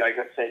was one guy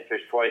got same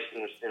fish twice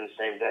in the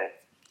same day.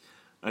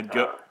 I'd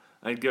go.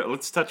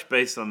 Let's touch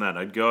base on that.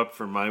 I'd go up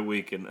for my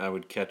week and I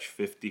would catch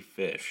 50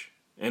 fish.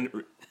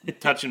 And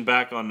touching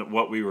back on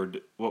what we were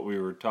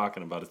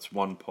talking about, it's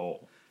one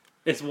pole.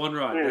 It's one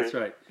rod. Mm-hmm. That's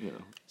right.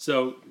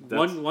 So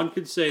one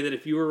could say that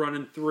if you were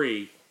running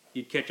 3,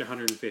 you'd catch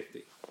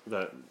 150.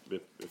 That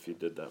if you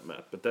did that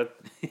math, but that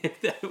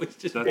was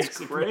just that's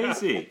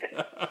crazy.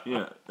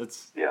 Yeah. I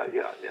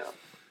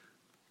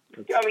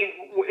mean,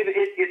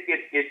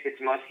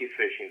 it's musky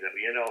fishing,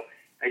 though.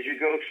 As you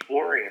go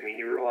exploring, I mean,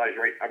 you realize,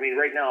 right? I mean,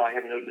 right now I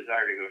have no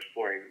desire to go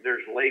exploring.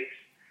 There's lakes,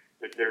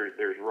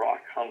 there's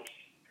rock humps,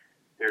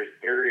 there's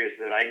areas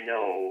that I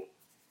know.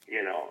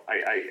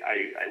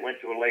 I went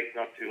to a lake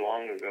not too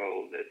long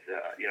ago that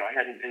I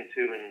hadn't been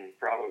to in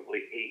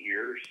probably 8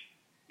 years.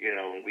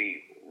 And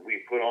we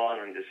put on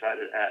and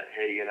decided that,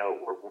 hey,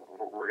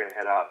 we're going to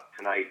head out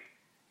tonight.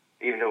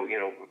 Even though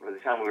by the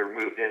time we were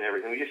moved in and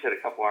everything, we just had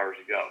a couple hours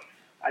ago.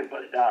 I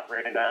buzzed out,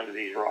 ran down to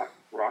these rock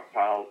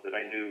piles that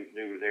I knew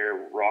were there,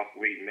 rock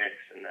weed mix,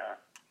 and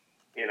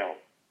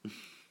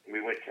we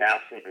went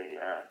casting, and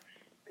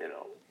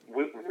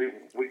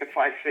we got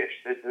 5 fish.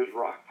 Those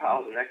rock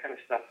piles and that kind of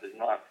stuff does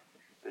not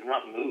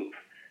move,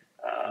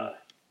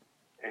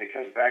 and it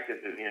comes back to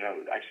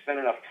I spent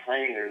enough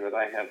time there that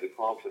I have the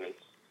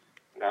confidence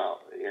now.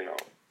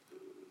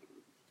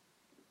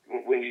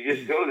 When you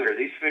just go there,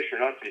 these fish are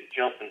not just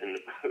jumping in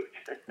the boat.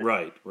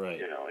 Right.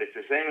 It's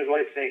the same as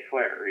Lake St.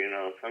 Clair.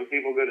 Some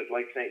people go to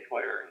Lake St.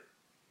 Clair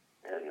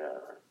and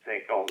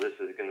think, oh, this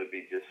is going to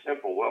be just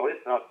simple. Well,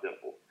 it's not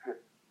simple.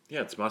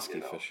 Yeah, it's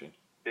musky fishing.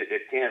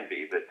 It can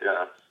be, but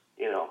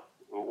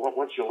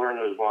once you learn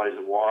those bodies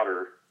of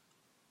water,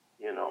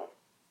 you're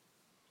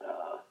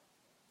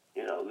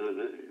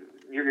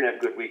going to have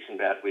good weeks and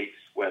bad weeks,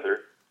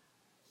 weather.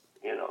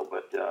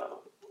 But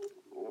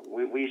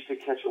we used to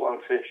catch a lot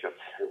of fish up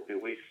there.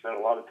 We spent a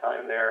lot of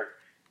time there,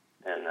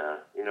 and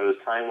as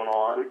time went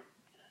on,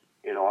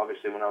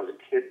 obviously when I was a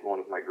kid going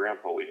with my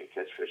grandpa, we didn't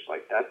catch fish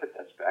like that. But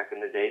that's back in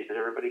the days that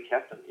everybody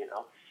kept them.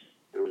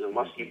 There was a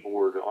musky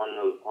board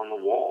on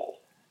the wall.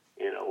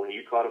 When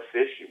you caught a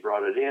fish, you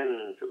brought it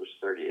in. If it was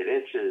 38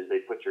 inches, they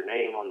put your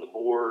name on the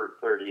board,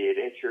 38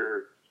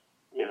 incher.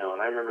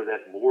 And I remember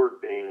that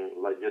board being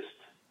like just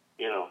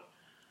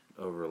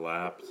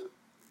overlapped.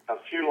 A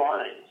few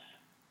lines.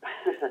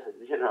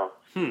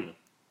 It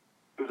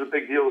was a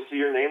big deal to see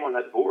your name on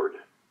that board.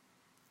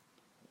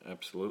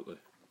 Absolutely.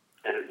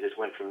 And it just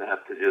went from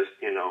that to just,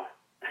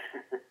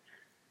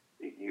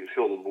 you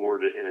fill the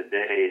board in a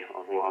day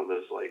on a lot of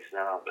those lakes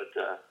now. But,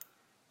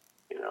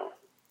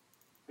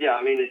 Yeah,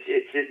 I mean,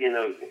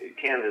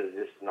 Canada's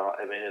just not.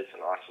 I mean, it's an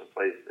awesome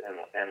place.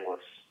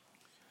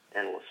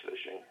 Endless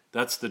fishing.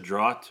 That's the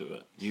draw to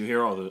it. You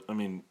hear all the. I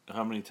mean,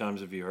 how many times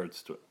have you heard?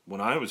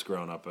 When I was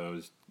growing up, I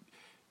was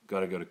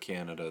got to go to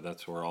Canada.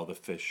 That's where all the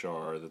fish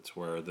are. That's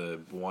where the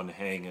one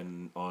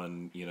hanging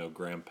on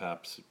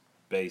Grandpap's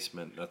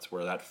basement. That's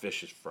where that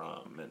fish is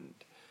from,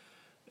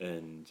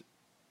 and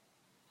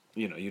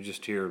you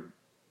just hear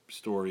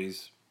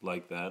stories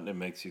like that, and it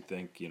makes you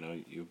think.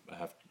 You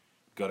have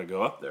got to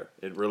go up there.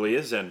 It really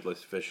is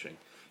endless fishing.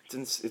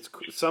 It's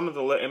some of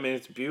the. I mean,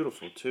 it's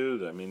beautiful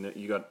too. I mean,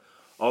 you got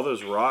all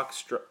those rock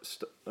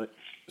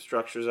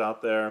structures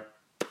out there.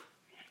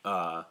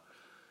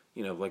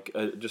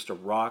 Just a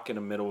rock in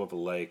the middle of a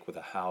lake with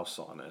a house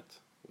on it,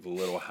 with a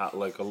little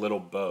like a little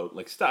boat.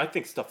 I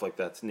think stuff like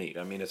that's neat.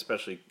 I mean,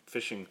 especially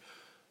fishing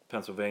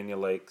Pennsylvania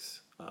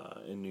lakes,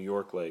 in New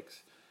York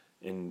lakes,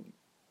 and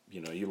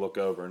you look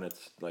over and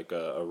it's like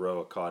a row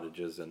of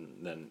cottages,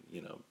 and then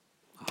a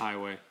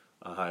highway.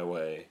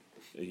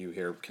 You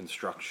hear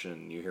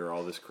construction. You hear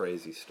all this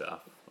crazy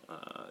stuff.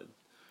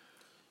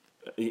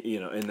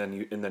 And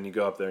then you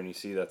go up there and you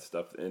see that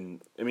stuff.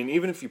 And I mean,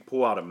 even if you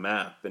pull out a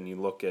map and you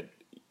look at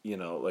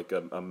like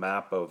a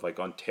map of like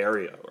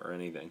Ontario or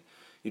anything,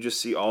 you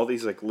just see all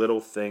these like little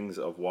things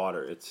of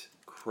water. It's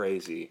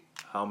crazy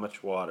how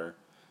much water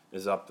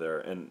is up there,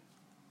 and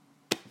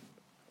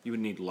you would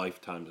need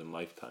lifetimes and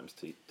lifetimes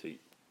to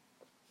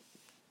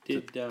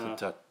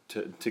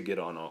get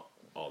on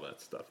all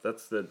that stuff.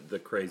 That's the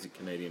crazy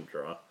Canadian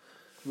draw.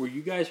 Were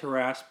you guys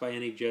harassed by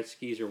any jet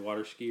skis or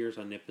water skiers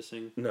on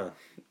Nipissing? No.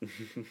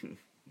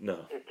 No,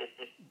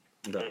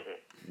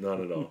 not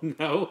at all.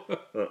 No.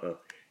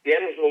 The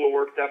end was a little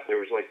worked up. There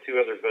was like two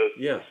other boats.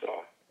 Yeah. I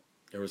saw.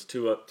 There was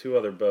two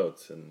other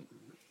boats, and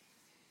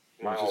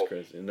it was Miles. just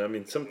crazy. And I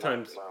mean,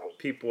 sometimes Miles.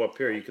 people up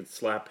here, you could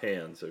slap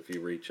hands if you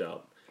reach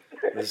out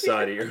the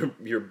side of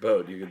your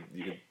boat. You could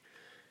You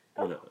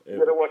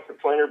better watch the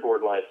planer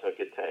board lines don't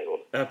get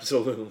tangled.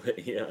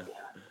 absolutely, yeah.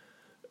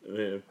 I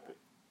mean,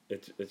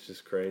 it's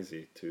just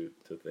crazy to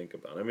think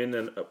about. I mean,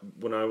 then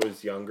when I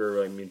was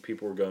younger, I mean,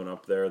 people were going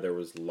up there. There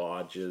was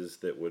lodges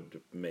that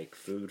would make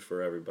food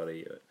for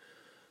everybody.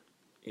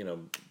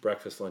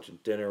 Breakfast, lunch,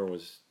 and dinner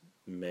was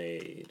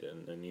made,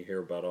 and then you hear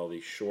about all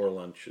these shore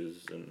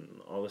lunches and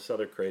all this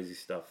other crazy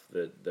stuff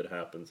that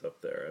happens up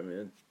there. I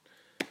mean,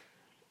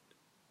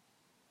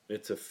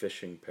 it's a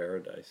fishing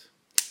paradise.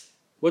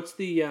 What's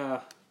the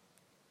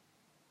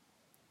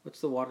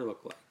water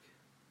look like?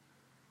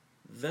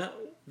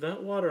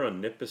 That water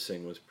on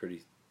Nipissing was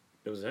pretty.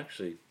 It was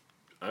actually,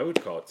 I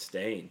would call it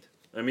stained.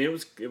 I mean, it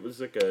was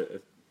like a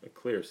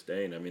clear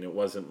stain. I mean, it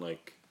wasn't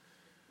like.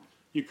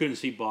 You couldn't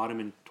see bottom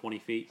in 20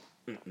 feet?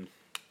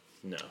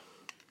 No.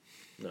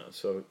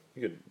 So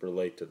you could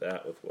relate to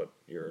that with what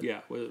you're. Yeah,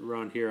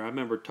 around here. I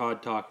remember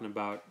Todd talking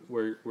about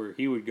where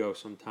he would go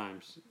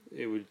sometimes.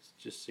 It would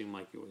just seem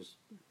like it was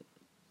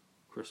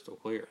crystal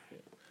clear. Yeah.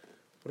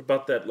 What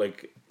about that,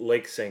 like,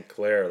 Lake St.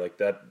 Clair, like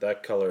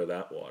that color of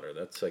that water?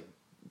 That's like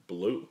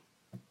blue.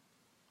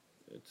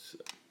 It's,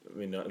 I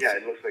mean, it's, Yeah,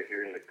 it looks like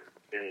you're in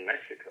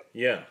Mexico.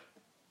 yeah.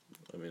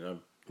 I mean,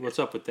 What's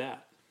up with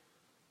that?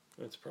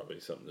 that's probably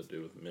something to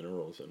do with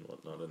minerals and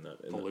whatnot in that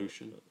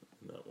Pollution.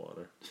 in that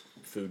water,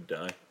 food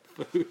dye.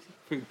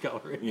 Food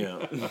coloring.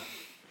 Yeah,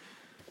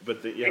 but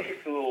I think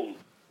it's a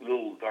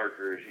little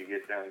darker as you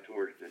get down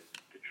towards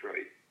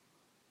Detroit.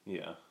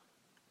 yeah.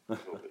 A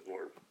little bit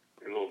more.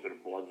 There's a little bit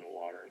of blood in the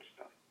water and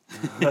stuff.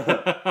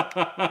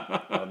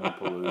 Auto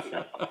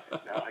pollution.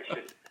 No, I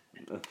should.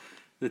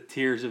 The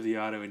tears of the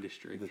auto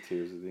industry. The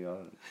tears of the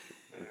audience.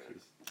 Which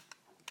is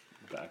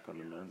back on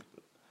the mend.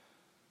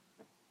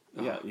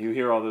 But yeah, you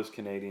hear all those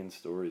Canadian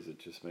stories. It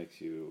just makes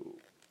you.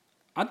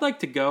 I'd like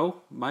to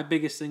go. My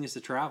biggest thing is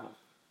to travel.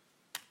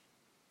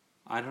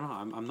 I don't know.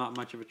 I'm not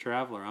much of a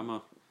traveler. I'm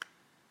a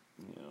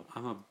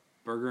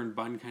burger and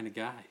bun kind of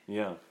guy.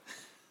 Yeah.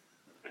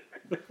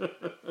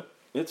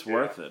 It's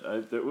worth it. I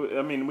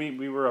mean,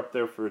 we were up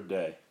there for a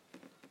day.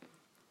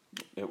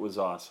 It was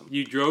awesome.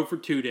 You drove for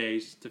 2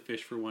 days to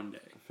fish for 1 day.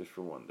 Fish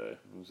for 1 day.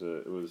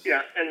 It was.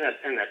 Yeah, and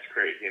that's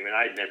crazy. I mean,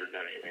 I'd never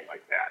done anything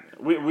like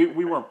that.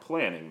 We weren't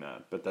planning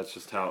that, but that's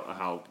just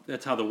how.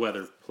 That's how the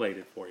weather played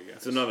it for you guys.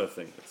 It's another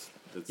thing.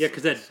 Yeah,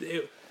 because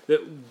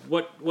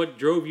what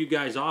drove you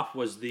guys off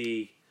was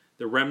the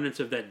remnants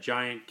of that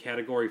giant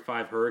Category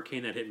 5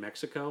 hurricane that hit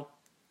Mexico.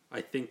 I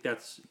think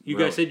that's you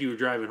Really? guys said you were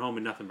driving home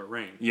and nothing but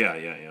rain. Yeah.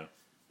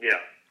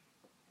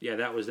 Yeah,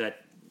 that was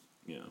that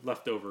Yeah.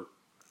 leftover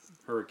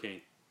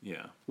hurricane.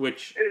 Yeah.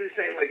 Which It was the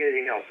same like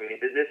anything else. I mean,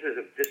 this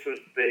was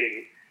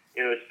big.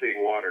 It's big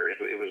water. It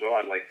was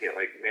odd. Like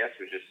Vance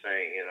was just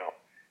saying. He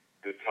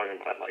was talking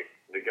about like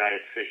the guy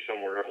had fished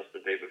somewhere else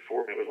the day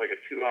before, and it was like a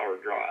 2-hour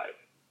drive.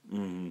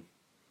 Mm-hmm.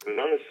 It was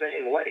on the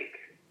same lake,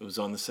 It was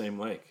on the same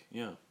lake.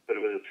 Yeah. but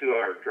it was a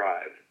 2-hour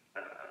drive.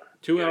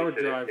 2-hour he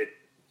said drive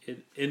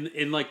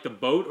in like the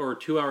boat, or a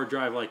 2-hour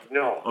drive like in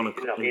the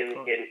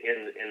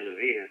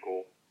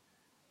vehicle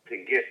to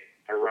get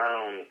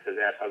around to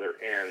that other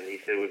end. He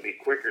said it would be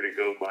quicker to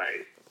go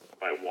by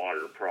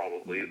water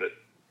probably, but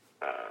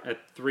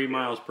at 3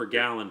 miles per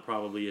gallon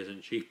probably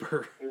isn't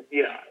cheaper.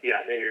 Yeah.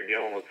 Then you're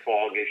dealing with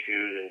fog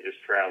issues and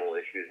just travel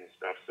issues and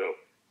stuff. So,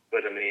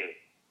 but I mean,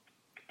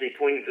 they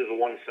pointed to the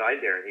one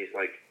side there, and he's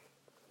like,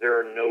 "There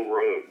are no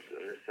roads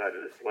on this side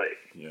of this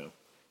lake. Yeah.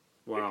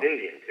 Wow. It's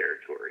Indian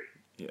territory."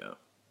 Yeah.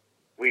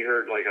 We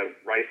heard like a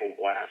rifle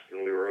blast,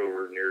 and we were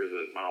over near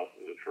the mouth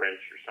of the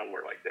trench or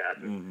somewhere like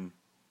that. And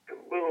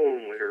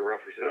boom! We heard a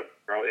rifle. He said, "Oh,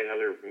 probably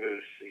another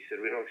moose." He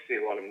said, "We don't see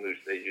a lot of moose.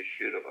 They just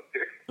shoot them up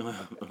here."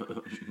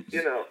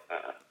 You know.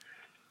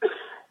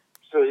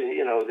 So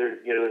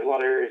there's a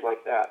lot of areas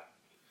like that.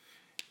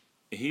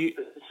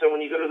 So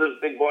when you go to those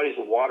big bodies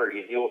of water,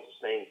 you deal with the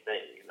same thing.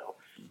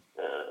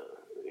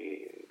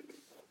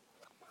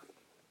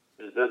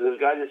 Those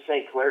guys at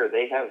St. Clair,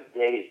 they have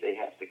days they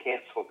have to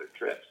cancel their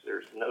trips.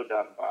 There's no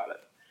doubt about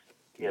it.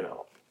 They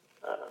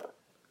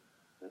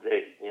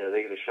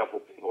got to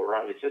shuffle people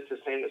around. It's just the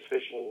same as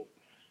fishing.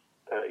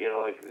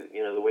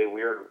 The way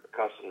we're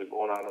accustomed to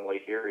going out on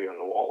Lake Erie on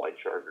the walleye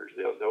charters.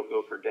 They'll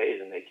go for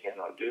days and they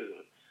cannot do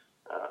them.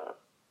 A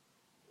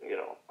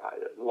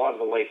lot of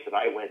the lakes that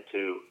I went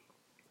to,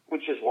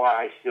 which is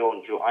why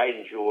I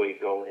enjoy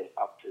going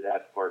up to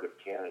that part of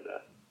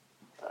Canada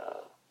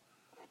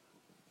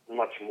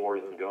much more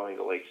than going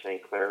to Lake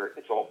St. Clair.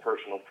 It's all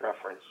personal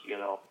preference,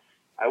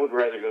 I would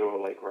rather go to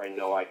a lake where I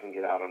know I can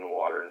get out on the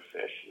water and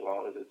fish, as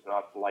long as it's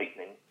not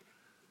lightning.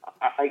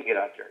 I get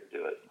out there and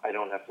do it. I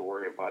don't have to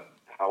worry about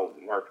how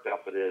marked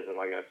up it is. Am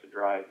I going to have to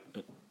drive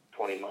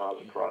 20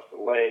 miles across the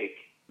lake?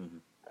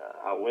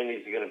 How windy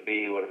is it going to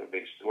be? What if a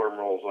big storm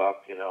rolls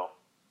up?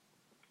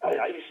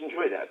 I just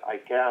enjoy that. I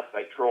cast,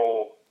 I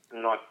troll.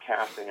 I'm not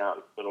casting out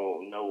in the middle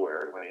of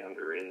nowhere like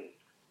under in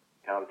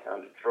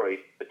downtown Detroit.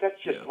 But that's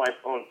just my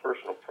own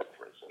personal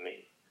preference. I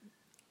mean,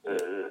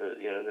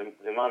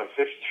 the amount of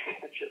fish they're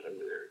catching under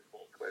there in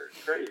St. Clair is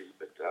crazy.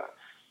 But,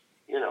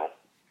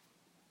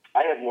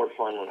 I have more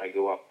fun when I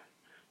go up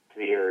to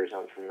the areas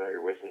I'm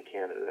familiar with in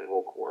Canada than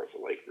whole Kawartha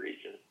Lake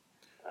region.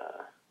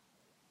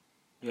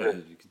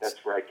 That's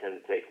where I tend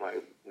to take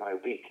my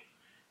week.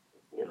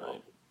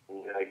 Right.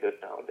 And I go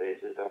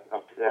nowadays is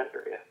up to that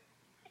area.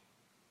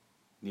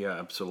 Yeah,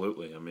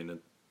 absolutely. I mean,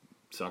 it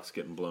sucks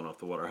getting blown off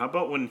the water. How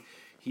about when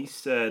he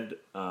said,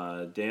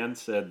 Dan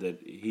said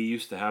that he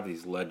used to have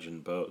these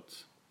Legend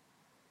boats.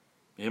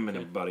 Him and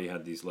his buddy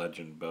had these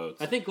Legend boats.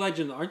 I think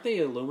Legend, aren't they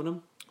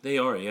aluminum? They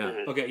are,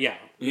 yeah. Okay, yeah.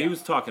 He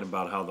was talking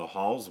about how the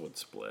hulls would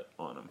split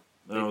on them.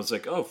 And I was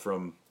like,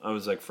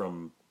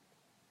 from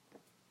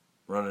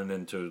running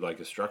into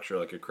like a structure,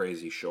 like a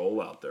crazy shoal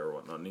out there or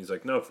whatnot. And he's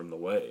like, no, from the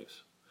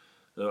waves.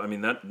 So, I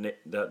mean,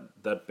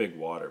 that big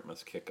water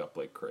must kick up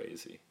like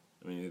crazy.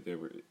 I mean,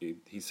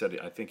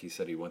 I think he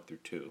said he went through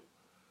 2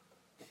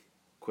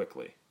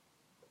 quickly.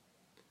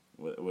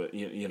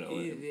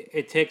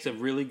 It takes a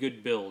really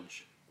good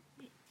bilge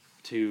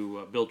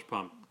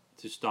pump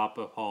to stop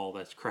a hull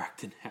that's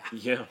cracked in half.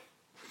 Yeah,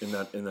 in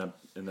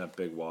that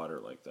big water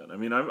like that. I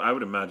mean, I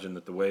would imagine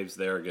that the waves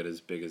there get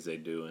as big as they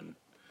do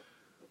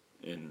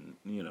in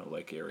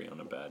Lake Erie on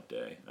a bad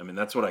day. I mean,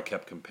 that's what I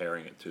kept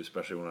comparing it to,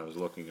 especially when I was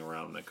looking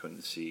around and I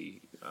couldn't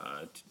see,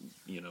 a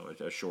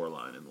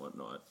shoreline and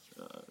whatnot.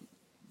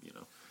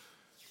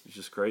 It's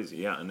just crazy.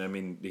 Yeah, and I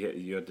mean,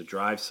 you had to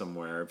drive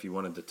somewhere. If you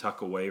wanted to tuck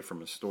away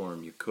from a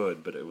storm, you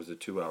could, but it was a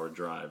 2-hour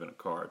drive in a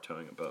car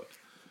towing a boat.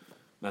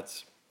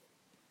 That's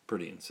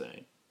pretty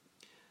insane.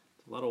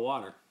 It's a lot of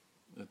water.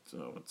 It's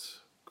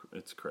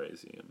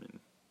crazy. I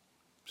mean,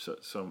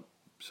 so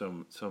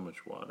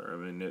much water. I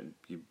mean,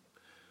 you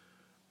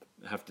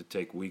have to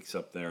take weeks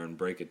up there and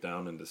break it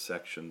down into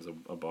sections of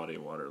a body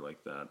of water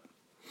like that.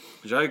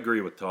 Which I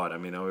agree with Todd. I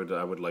mean,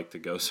 I would like to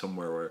go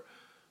somewhere where,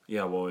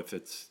 if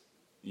it's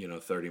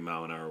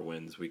 30-mile-an-hour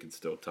winds, we could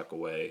still tuck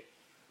away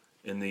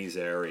in these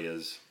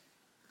areas.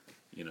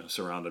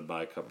 Surrounded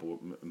by a couple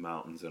of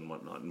mountains and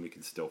whatnot, and we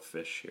can still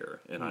fish here.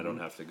 And I don't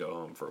have to go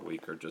home for a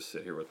week or just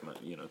sit here with my,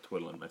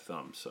 twiddling my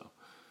thumbs. So,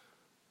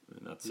 I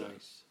mean, that's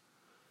nice.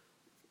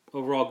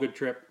 Overall, good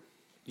trip.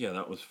 Yeah,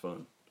 that was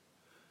fun.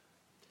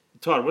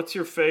 Todd, what's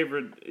your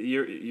favorite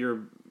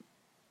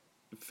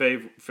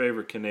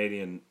favorite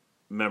Canadian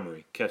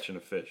memory catching a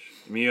fish?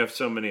 I mean, you have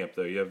so many up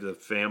there. You have the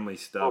family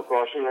stuff. Oh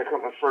gosh, when I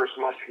caught my first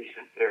muskies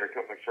up there, I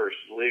caught my first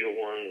legal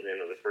ones.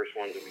 The first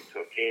ones that we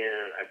took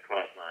in. I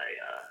caught my.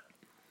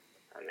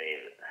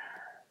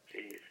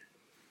 Geez,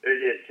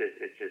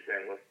 it's just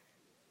endless.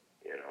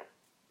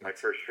 My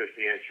first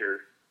 50-incher,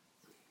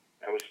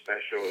 that was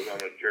special. It was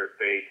on a jerk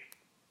bait.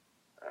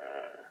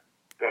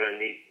 Got a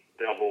neat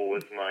double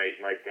with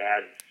my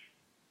dad's.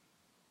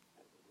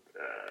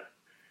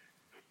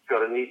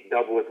 Got a neat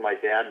double with my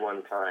dad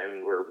one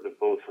time where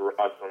both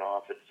rods went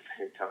off at the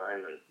same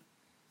time, and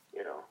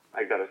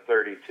I got a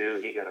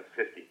 32, he got a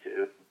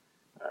 52.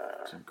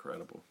 That's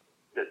incredible.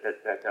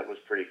 That was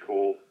pretty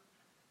cool.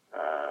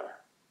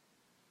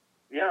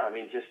 Yeah, I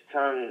mean, just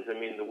tons. I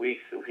mean, the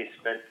weeks that we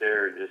spent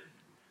there, just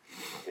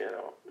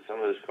some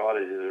of those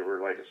cottages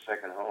were like a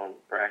second home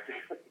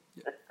practically.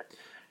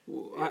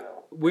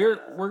 We're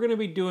going to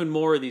be doing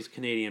more of these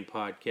Canadian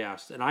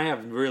podcasts, and I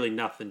have really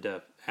nothing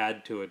to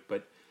add to it,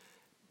 but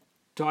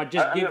Todd,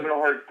 just I'm give. having a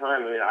hard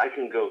time. I mean, I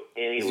can go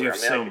anywhere. I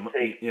have could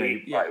take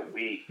week by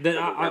week. Then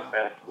some of our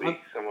best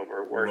weeks, some of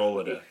our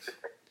worst weeks.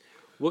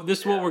 Well, this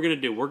is what we're going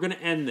to do. We're going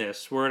to end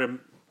this. We're at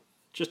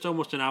just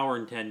almost an hour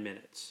and 10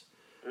 minutes.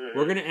 Mm-hmm.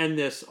 We're going to end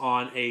this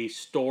on a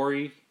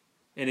story,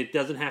 and it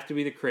doesn't have to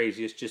be the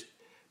craziest. Just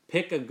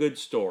pick a good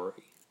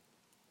story,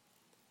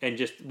 and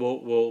just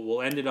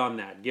we'll end it on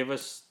that. Give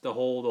us the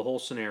whole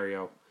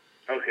scenario.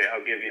 Okay,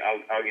 I'll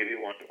give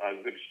you one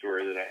a good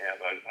story that I have.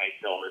 I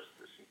tell this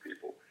to some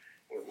people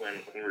when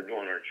we're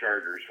doing our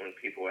charters. When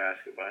people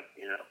ask about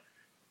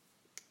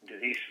do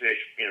these fish,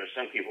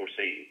 some people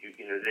say,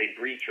 they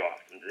breach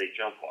often, do they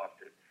jump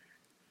often?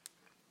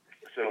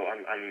 So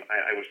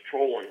I was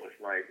trolling with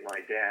my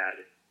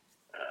dad,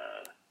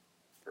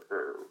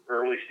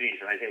 early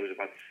season. I think it was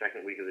about the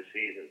second week of the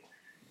season,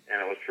 and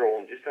I was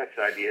trolling just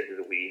outside the edge of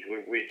the weeds.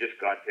 We just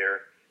got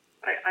there.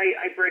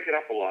 I break it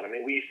up a lot. I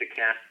mean, we used to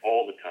cast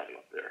all the time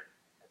up there.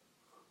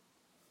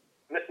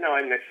 Now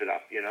I mix it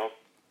up,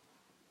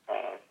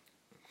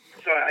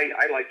 So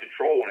I like to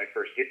troll when I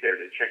first get there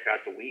to check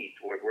out the weeds,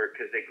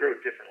 because they grow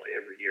differently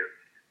every year.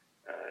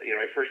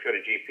 I first got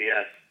a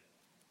GPS.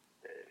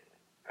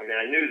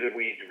 I knew the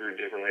weeds grew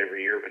differently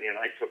every year, but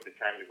I took the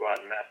time to go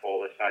out and map all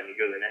this out, and you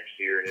go the next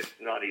year, and it's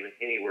not even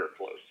anywhere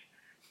close,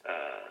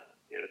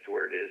 to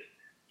where it is.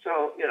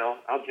 So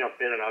I'll jump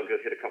in and I'll go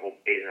hit a couple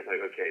of baits, and I'm like,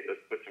 okay,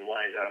 let's put some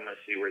lines out. I'm going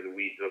to see where the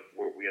weeds look,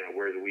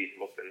 where the weeds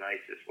look the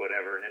nicest,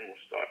 whatever, and then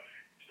we'll stop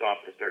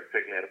and start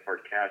picking that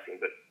apart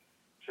casting. But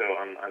so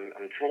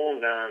I'm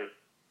trolling down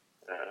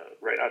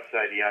right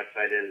outside the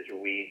outside edge of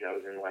weeds. I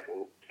was in 12,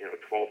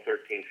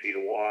 13 feet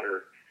of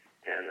water,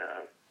 and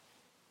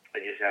I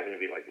just happened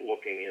to be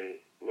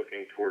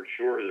looking towards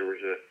shore. There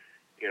was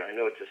I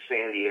know it's a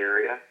sandy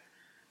area,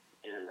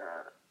 and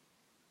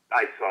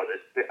I saw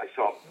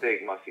a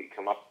big muskie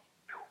come up,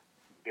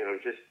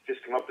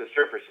 just come up to the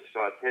surface. I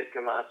saw its head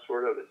come out,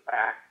 sort of its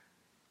back.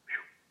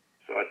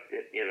 Saw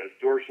it,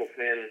 dorsal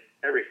fin,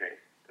 everything.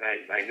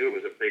 I knew it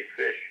was a big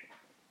fish.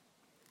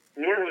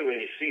 Normally when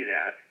you see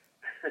that,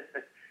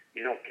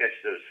 you don't catch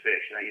those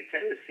fish. Now you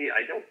tend to see,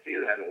 I don't see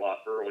that a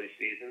lot early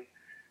season.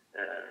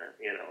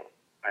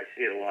 I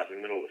see it a lot in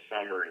the middle of the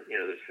summer, and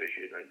those fish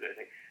usually do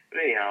anything.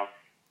 But anyhow,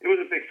 it was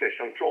a big fish.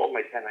 So I'm trolling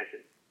my tent. I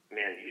said,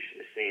 man, you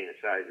should have seen the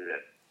size of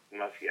that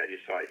muskie I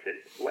just saw. I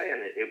said, it's laying.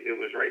 It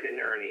was right in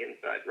there on the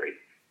inside,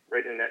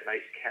 right in that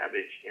nice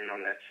cabbage in on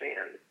that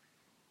sand.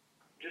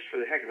 Just for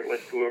the heck of it,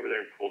 let's go over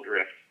there and pull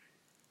drift.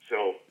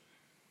 So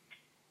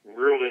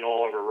reeled in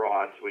all of our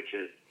rods,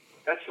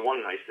 that's the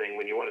one nice thing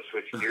when you want to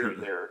switch gears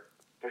there.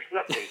 There's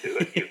nothing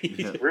to it.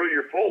 You reel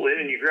your pole in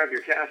and you grab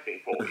your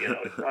casting pole.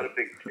 It's not a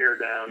big tear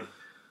down,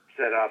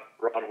 set up,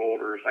 rod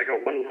holders. I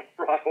got one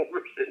rod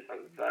holder sitting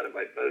on the side of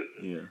my boat.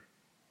 Yeah.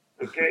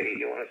 Okay,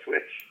 you want to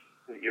switch?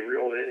 You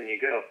reel it in and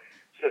you go.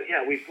 So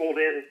yeah, we pulled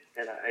in,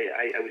 and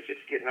I was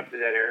just getting up to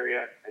that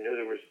area. I know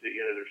there was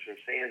there's some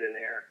sand in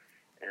there,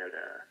 and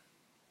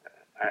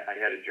I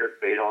had a jerk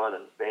bait on,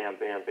 and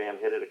bam, bam, bam,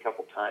 hit it a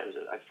couple times,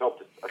 and I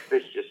felt a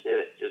fish just hit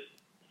it.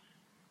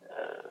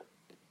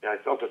 I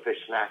felt a fish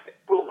smack it.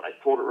 Boom! I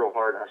pulled it real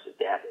hard, and I said,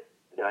 "Dab it."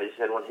 And I just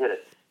had one hit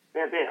it.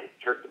 Bam, bam.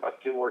 Jerked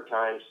about 2 more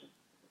times.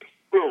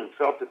 Boom!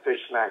 Felt the fish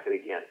smack it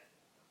again.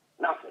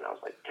 Nothing. I was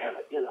like, "Damn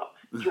it!"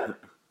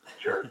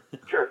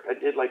 Jerk. I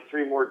did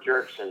 3 more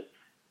jerks, and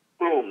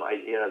boom!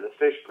 The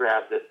fish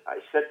grabbed it. I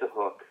set the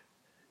hook.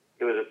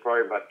 It was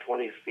probably about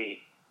 20 feet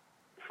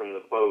from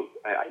the boat.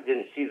 I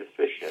didn't see the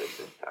fish hit it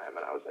this time,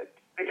 and I was like,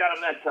 I got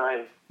him that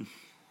time.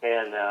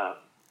 And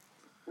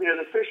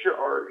the fish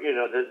are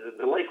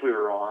the lake we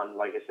were on,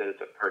 like I said,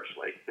 it's a perch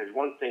lake. There's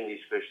one thing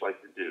these fish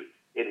like to do.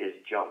 It is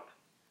jump.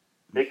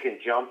 They can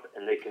jump,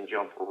 and they can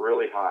jump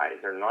really high.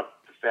 They're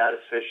not the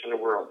fattest fish in the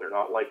world. They're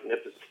not like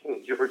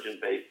Nipissing Georgian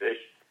Bay fish,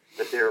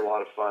 but they're a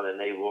lot of fun, and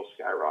they will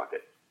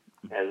skyrocket.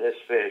 And this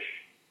fish,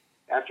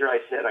 after I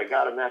said I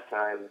got him that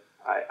time,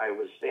 I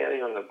was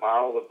standing on the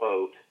bow of the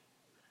boat.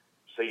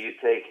 So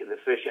the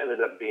fish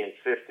ended up being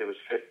it was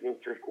 15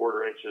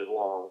 3/4 inches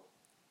long.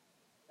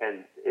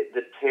 And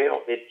the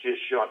tail, it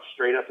just shot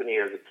straight up in the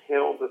air. The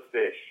tail of the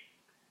fish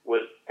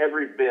was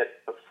every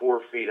bit of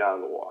 4 feet out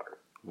of the water.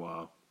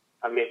 Wow.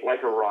 I mean,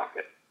 like a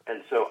rocket.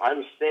 And so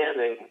I'm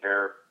standing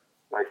there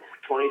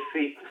 20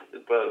 feet from the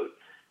boat,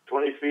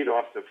 20 feet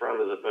off the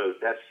front of the boat.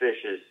 That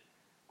fish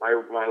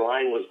my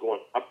line was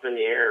going up in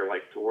the air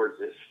towards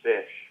this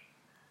fish.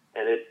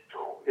 And it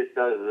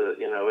does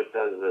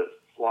the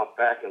flop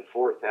back and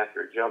forth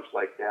after it jumps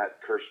like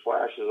that. Kerr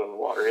splashes on the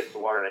water, hits the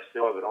water, and I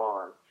still have it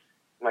on.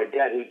 My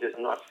dad, who does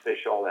not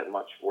fish all that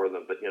much for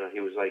them, but he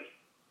was like,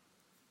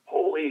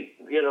 "Holy,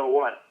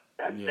 what?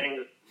 That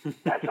thing,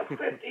 that's a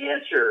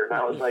 50-incher." And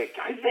I was like,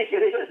 "I think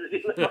it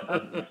is."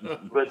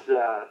 But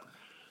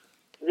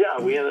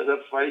we ended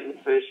up fighting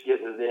fish,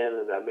 getting it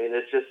in, and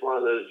it's just one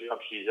of those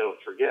jumps you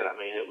don't forget.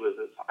 It was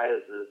as high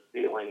as the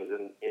ceilings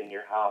in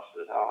your house,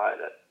 is how high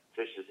that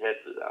fish's head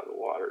was out of the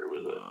water.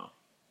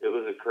 It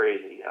was a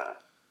crazy.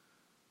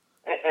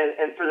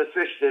 And for the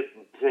fish to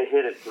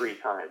hit it 3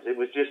 times, it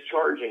was just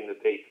charging the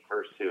bait the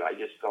first 2. I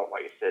just felt,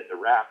 like I said, the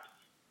wrap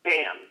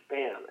bam,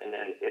 bam, and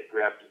then it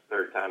grabbed the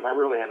third time. I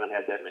really haven't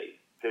had that many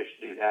fish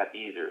do that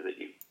either, that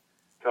you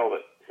felt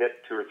it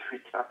hit 2 or 3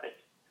 times.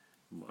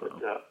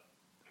 Wow.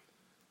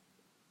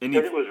 But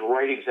it was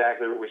right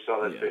exactly where we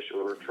saw that fish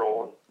we were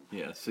trolling.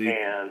 Yeah. So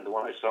and the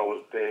one I saw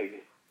was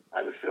big. I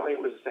have a feeling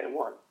it was the same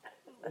one.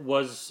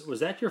 Was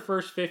that your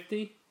first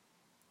 50?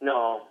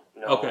 No.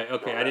 Okay. No,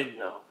 I didn't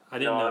know.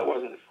 it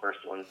wasn't the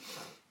first one,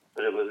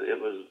 but it was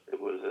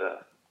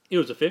It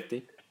was a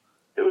 50.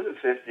 It was a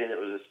 50, and it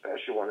was a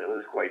special one. It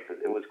was quite the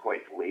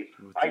leap.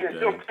 I can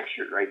still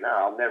picture it right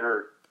now. I'll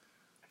never,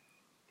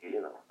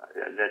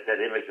 that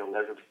image will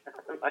never be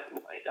in my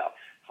mind how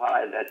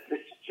high that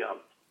fish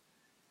jumped.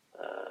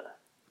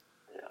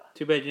 Yeah.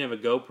 Too bad you didn't have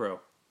a GoPro.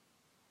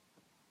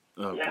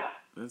 Oh, yeah.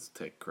 Let's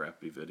take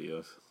crappy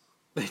videos.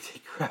 They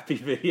take crappy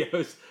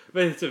videos,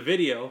 but it's a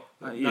video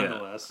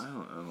nonetheless. I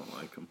don't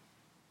like them.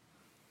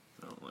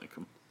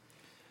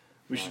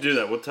 We should do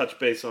that. We'll touch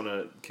base on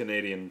a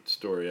Canadian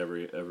story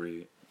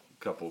every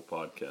couple of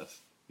podcasts.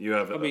 You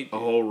have a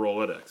whole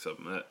Rolodex of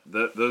them.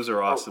 Those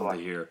are awesome to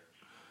hear.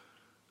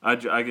 I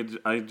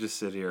just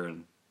sit here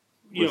and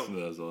listen to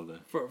those all day.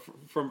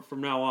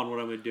 From now on, what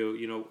I'm going to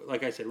do,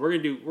 like I said, we're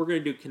going to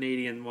do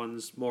Canadian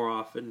ones more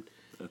often.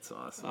 That's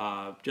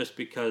awesome. Just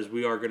because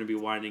we are going to be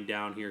winding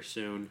down here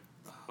soon.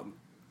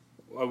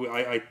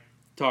 I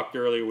talked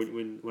earlier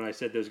when I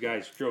said those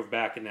guys drove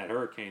back in that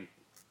hurricane,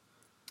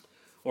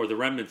 or the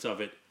remnants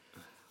of it.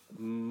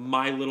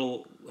 My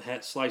little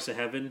slice of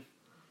heaven,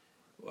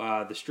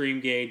 the stream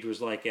gauge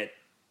was like at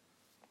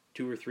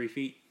 2 or 3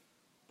 feet.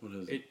 What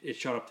is it? It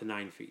shot up to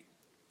 9 feet,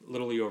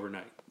 literally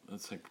overnight.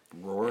 That's like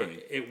roaring.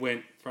 It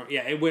went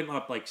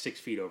up like 6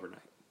 feet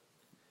overnight.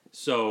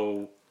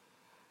 So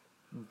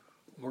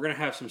we're gonna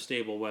have some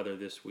stable weather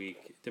this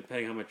week,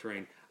 depending how much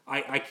rain.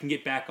 I can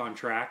get back on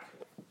track,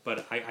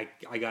 but I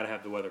gotta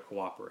have the weather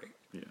cooperate.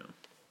 Yeah.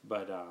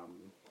 But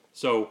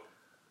so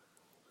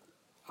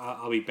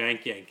I'll be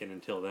bank yanking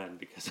until then,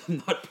 because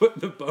I'm not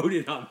putting the boat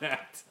in on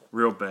that.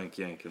 Real bank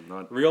yanking,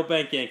 not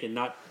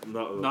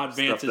not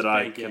Vance's that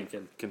bank I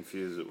yanking.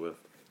 Confuse it with.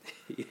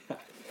 Yeah,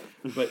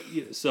 but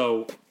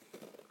so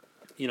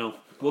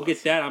we'll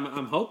get that.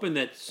 I'm hoping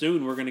that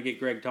soon we're gonna get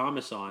Greg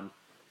Thomas on,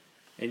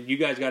 and you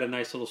guys got a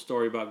nice little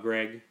story about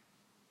Greg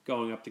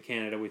going up to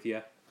Canada with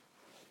you.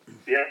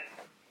 Yeah.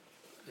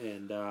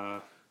 And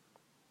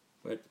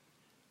but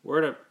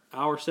we're at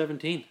hour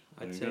 17.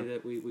 I'd say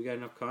that we got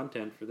enough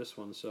content for this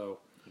one. So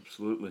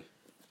absolutely.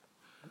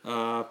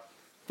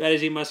 Fatty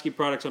Z Muskie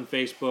Products on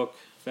Facebook,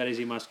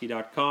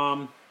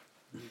 fattyzmuskie.com.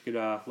 You could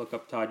look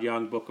up Todd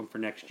Young, book him for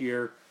next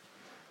year.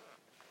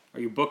 Are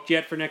you booked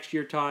yet for next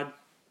year, Todd?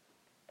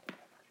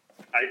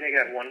 I think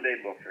I have 1 day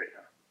booked right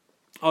now.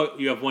 Oh,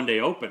 you have 1 day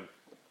open.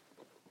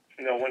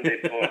 No, 1 day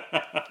booked.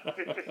 I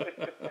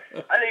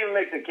didn't even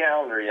make the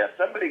calendar yet.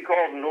 Somebody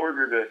called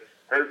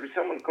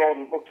someone called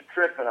and booked a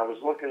trip, and I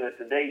was looking at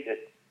the date.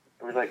 It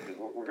was like,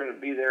 we're going to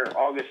be there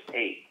August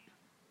 8th.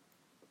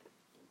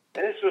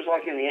 And this was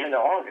like in the end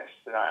of August.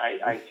 And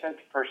I sent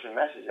the person a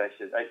message. I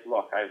said,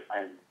 look, I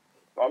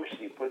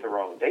obviously put the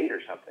wrong date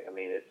or something. I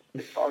mean,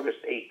 it's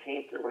August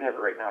 18th or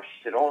whatever right now.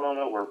 She said, oh,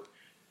 no,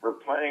 we're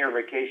planning our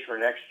vacation for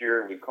next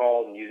year, and we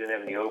called, and you didn't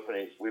have any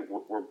openings.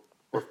 We're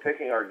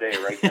picking our day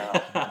right now.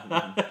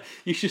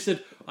 You should have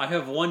said, I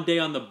have 1 day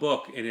on the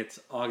book, and it's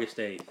August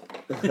 8th.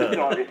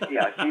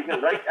 Yeah, she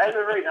said, as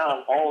of right now,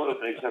 I'm all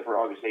open except for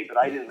August 8th, but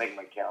I didn't make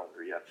my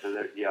calendar yet. So,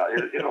 there's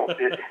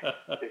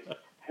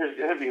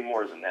going to be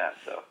more than that.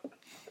 So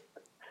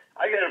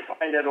I got to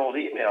find that old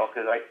email,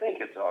 because I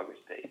think it's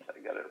August 8th. I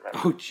got to remember.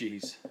 Oh,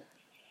 jeez.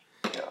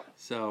 Yeah.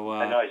 So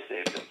I know I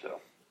saved it, so.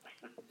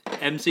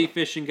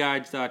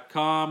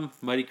 mcfishingguides.com,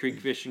 Muddy Creek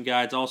Fishing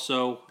Guides.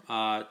 Also,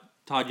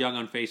 Todd Young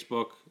on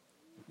Facebook.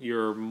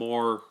 You're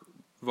more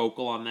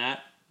vocal on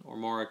that, or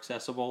more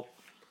accessible.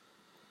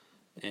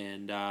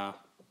 And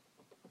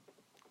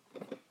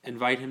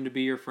invite him to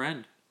be your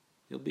friend.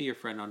 He'll be your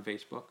friend on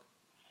Facebook.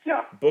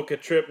 Yeah. Book a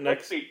trip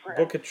next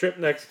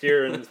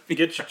year and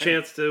get your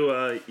chance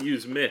to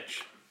use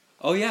Mitch.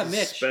 Oh yeah,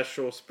 Mitch.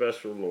 Special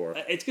lure.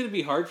 It's going to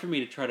be hard for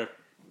me to try to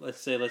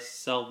let's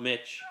sell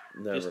Mitch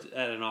Never. just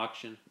at an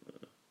auction.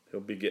 He'll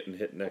be getting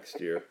hit next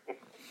year.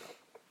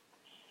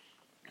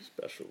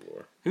 Special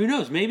lure. Who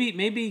knows?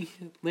 Maybe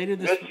later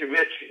this.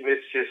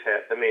 Mitch just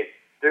had. I mean,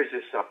 there's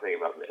just something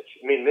about Mitch.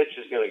 I mean, Mitch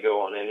is going to go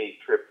on any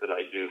trip that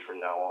I do from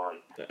now on.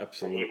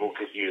 Absolutely. And he will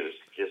get used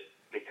just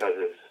because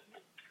of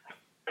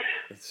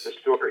the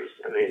stories.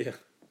 I mean, yeah.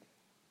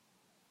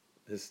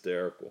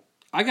 Hysterical.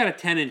 I got a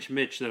 10-inch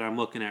Mitch that I'm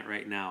looking at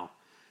right now,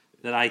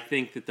 that I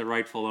think that the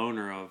rightful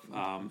owner of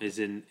is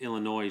in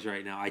Illinois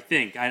right now. I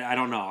think. I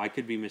don't know. I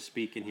could be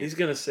misspeaking here. He's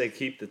gonna say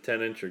keep the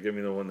 10-inch or give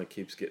me the one that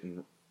keeps getting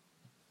hit.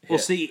 Well,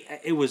 see,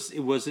 it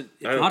wasn't.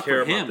 It's I don't not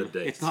care for him. about the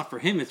dates. It's not for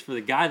him. It's for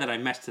the guy that I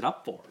messed it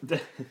up for. And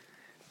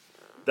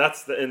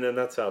then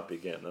that's how it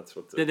began. That's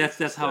what.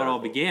 That's how it all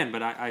began.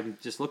 But I'm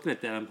just looking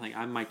at that. I'm thinking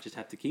I might just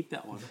have to keep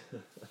that one.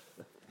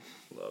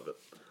 Love it.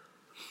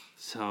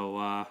 So,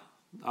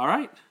 all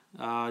right.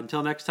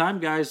 Until next time,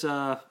 guys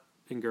and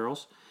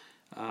girls.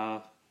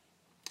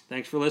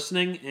 Thanks for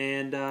listening,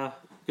 and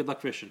good luck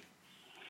fishing.